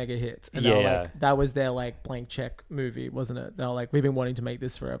all those mega hits. And they were Yeah. like, that was their like blank check movie, wasn't it? They were like, we've been wanting to make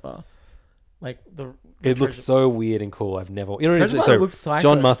this forever. Like it looks so weird and cool. I've never. You know what it Treasure is? Planet So looks psycho.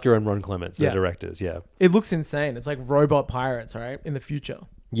 John Musker and Ron Clements, the Yeah. directors. Yeah. It looks insane. It's like robot pirates, right? In the future.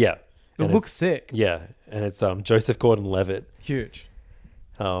 Yeah. It And looks it's- sick. Yeah, and it's Joseph Gordon-Levitt. Huge.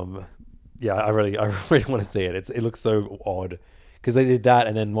 Yeah, I really want to see it. It looks so odd because they did that,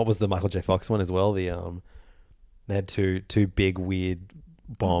 and then what was the Michael J. Fox one as well? They had two big weird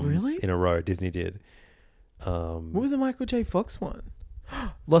bombs really? in a row. Disney did. What was the Michael J. Fox one?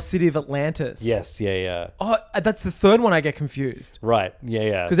 Lost City of Atlantis. Yes, yeah. Oh, that's the third one I get confused. Right,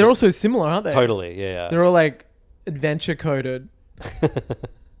 yeah. Because they're all so similar, aren't they? Totally, yeah. They're all like adventure coded.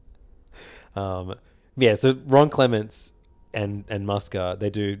 Yeah, so Ron Clements and Musker, they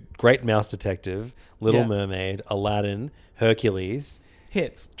do Great Mouse Detective, Little Yeah. Mermaid, Aladdin, Hercules,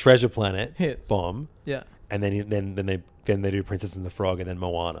 Hits. Treasure Planet, Hits. Bomb, Yeah. and then they do Princess and the Frog, and then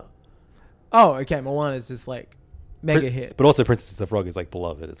Moana. Oh, okay. Moana's just like mega hit. But also Princess and the Frog is like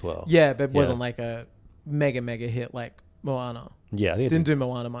beloved as well. Yeah, but it wasn't like a mega hit like Moana. Yeah, I think it Didn't do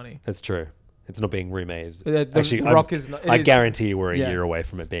Moana money. That's true. It's not being remade. The Actually, Rock is not- it I is- guarantee you we're a yeah. year away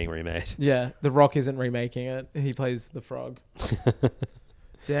from it being remade. Yeah, The Rock isn't remaking it. He plays the frog.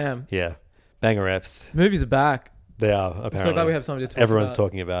 Damn. Yeah. Banger reps. Movies are back. They are, apparently. So glad we have something to talk Everyone's about.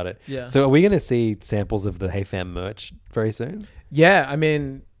 talking about it. Yeah. So are we going to see samples of the Hey Fam merch very soon? Yeah, I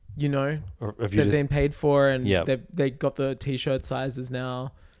mean, you know, Or have you they've just- been paid for and Yeah. they got the t-shirt sizes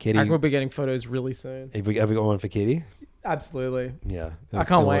now. Kitty- I think we'll be getting photos really soon. Have we got one for Kitty? Absolutely. Yeah. I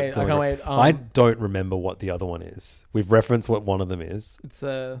can't wait. I can't wait. I don't remember what the other one is. We've referenced what one of them is. It's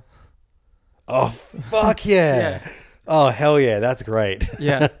Oh, fuck yeah. Yeah. Oh, hell yeah. That's great.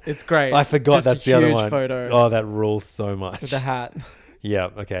 Yeah, it's great. I forgot Just a that's the other huge one. photo. Oh, that rules so much. With the hat. Yeah.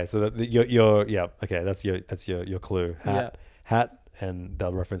 Okay. So okay. That's your clue. Hat and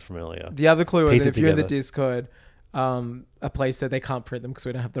the reference from earlier. The other clue Piece is it if you're in the together. Discord, a place said they can't print them because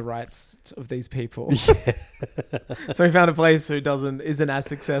we don't have the rights of these people. So we found a place who isn't as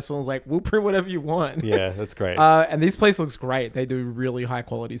successful and was like, we'll print whatever you want. Yeah, that's great. And this place looks great. They do really high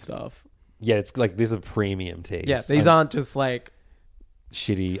quality stuff. Yeah, it's like these are premium tees. Yeah, these aren't just like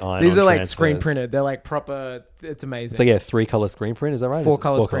shitty iron. these are like transfers. screen printed. They're like proper. It's amazing. It's like 3-color screen print. Is that right?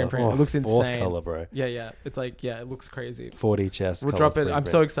 4-color screen print. Oh, It looks insane. 4-color, bro. Yeah. It's like it looks crazy. 4D chest. We'll color drop it. screen I'm print.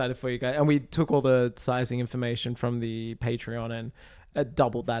 so excited for you guys. And we took all the sizing information from the Patreon and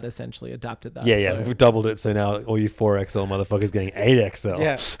doubled that essentially, adapted that. Yeah. So- We've doubled it, so now all you 4XL motherfuckers getting 8XL.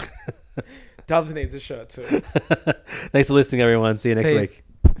 Yeah. Dubs needs a shirt too. Thanks for listening, everyone. See you next Peace. week.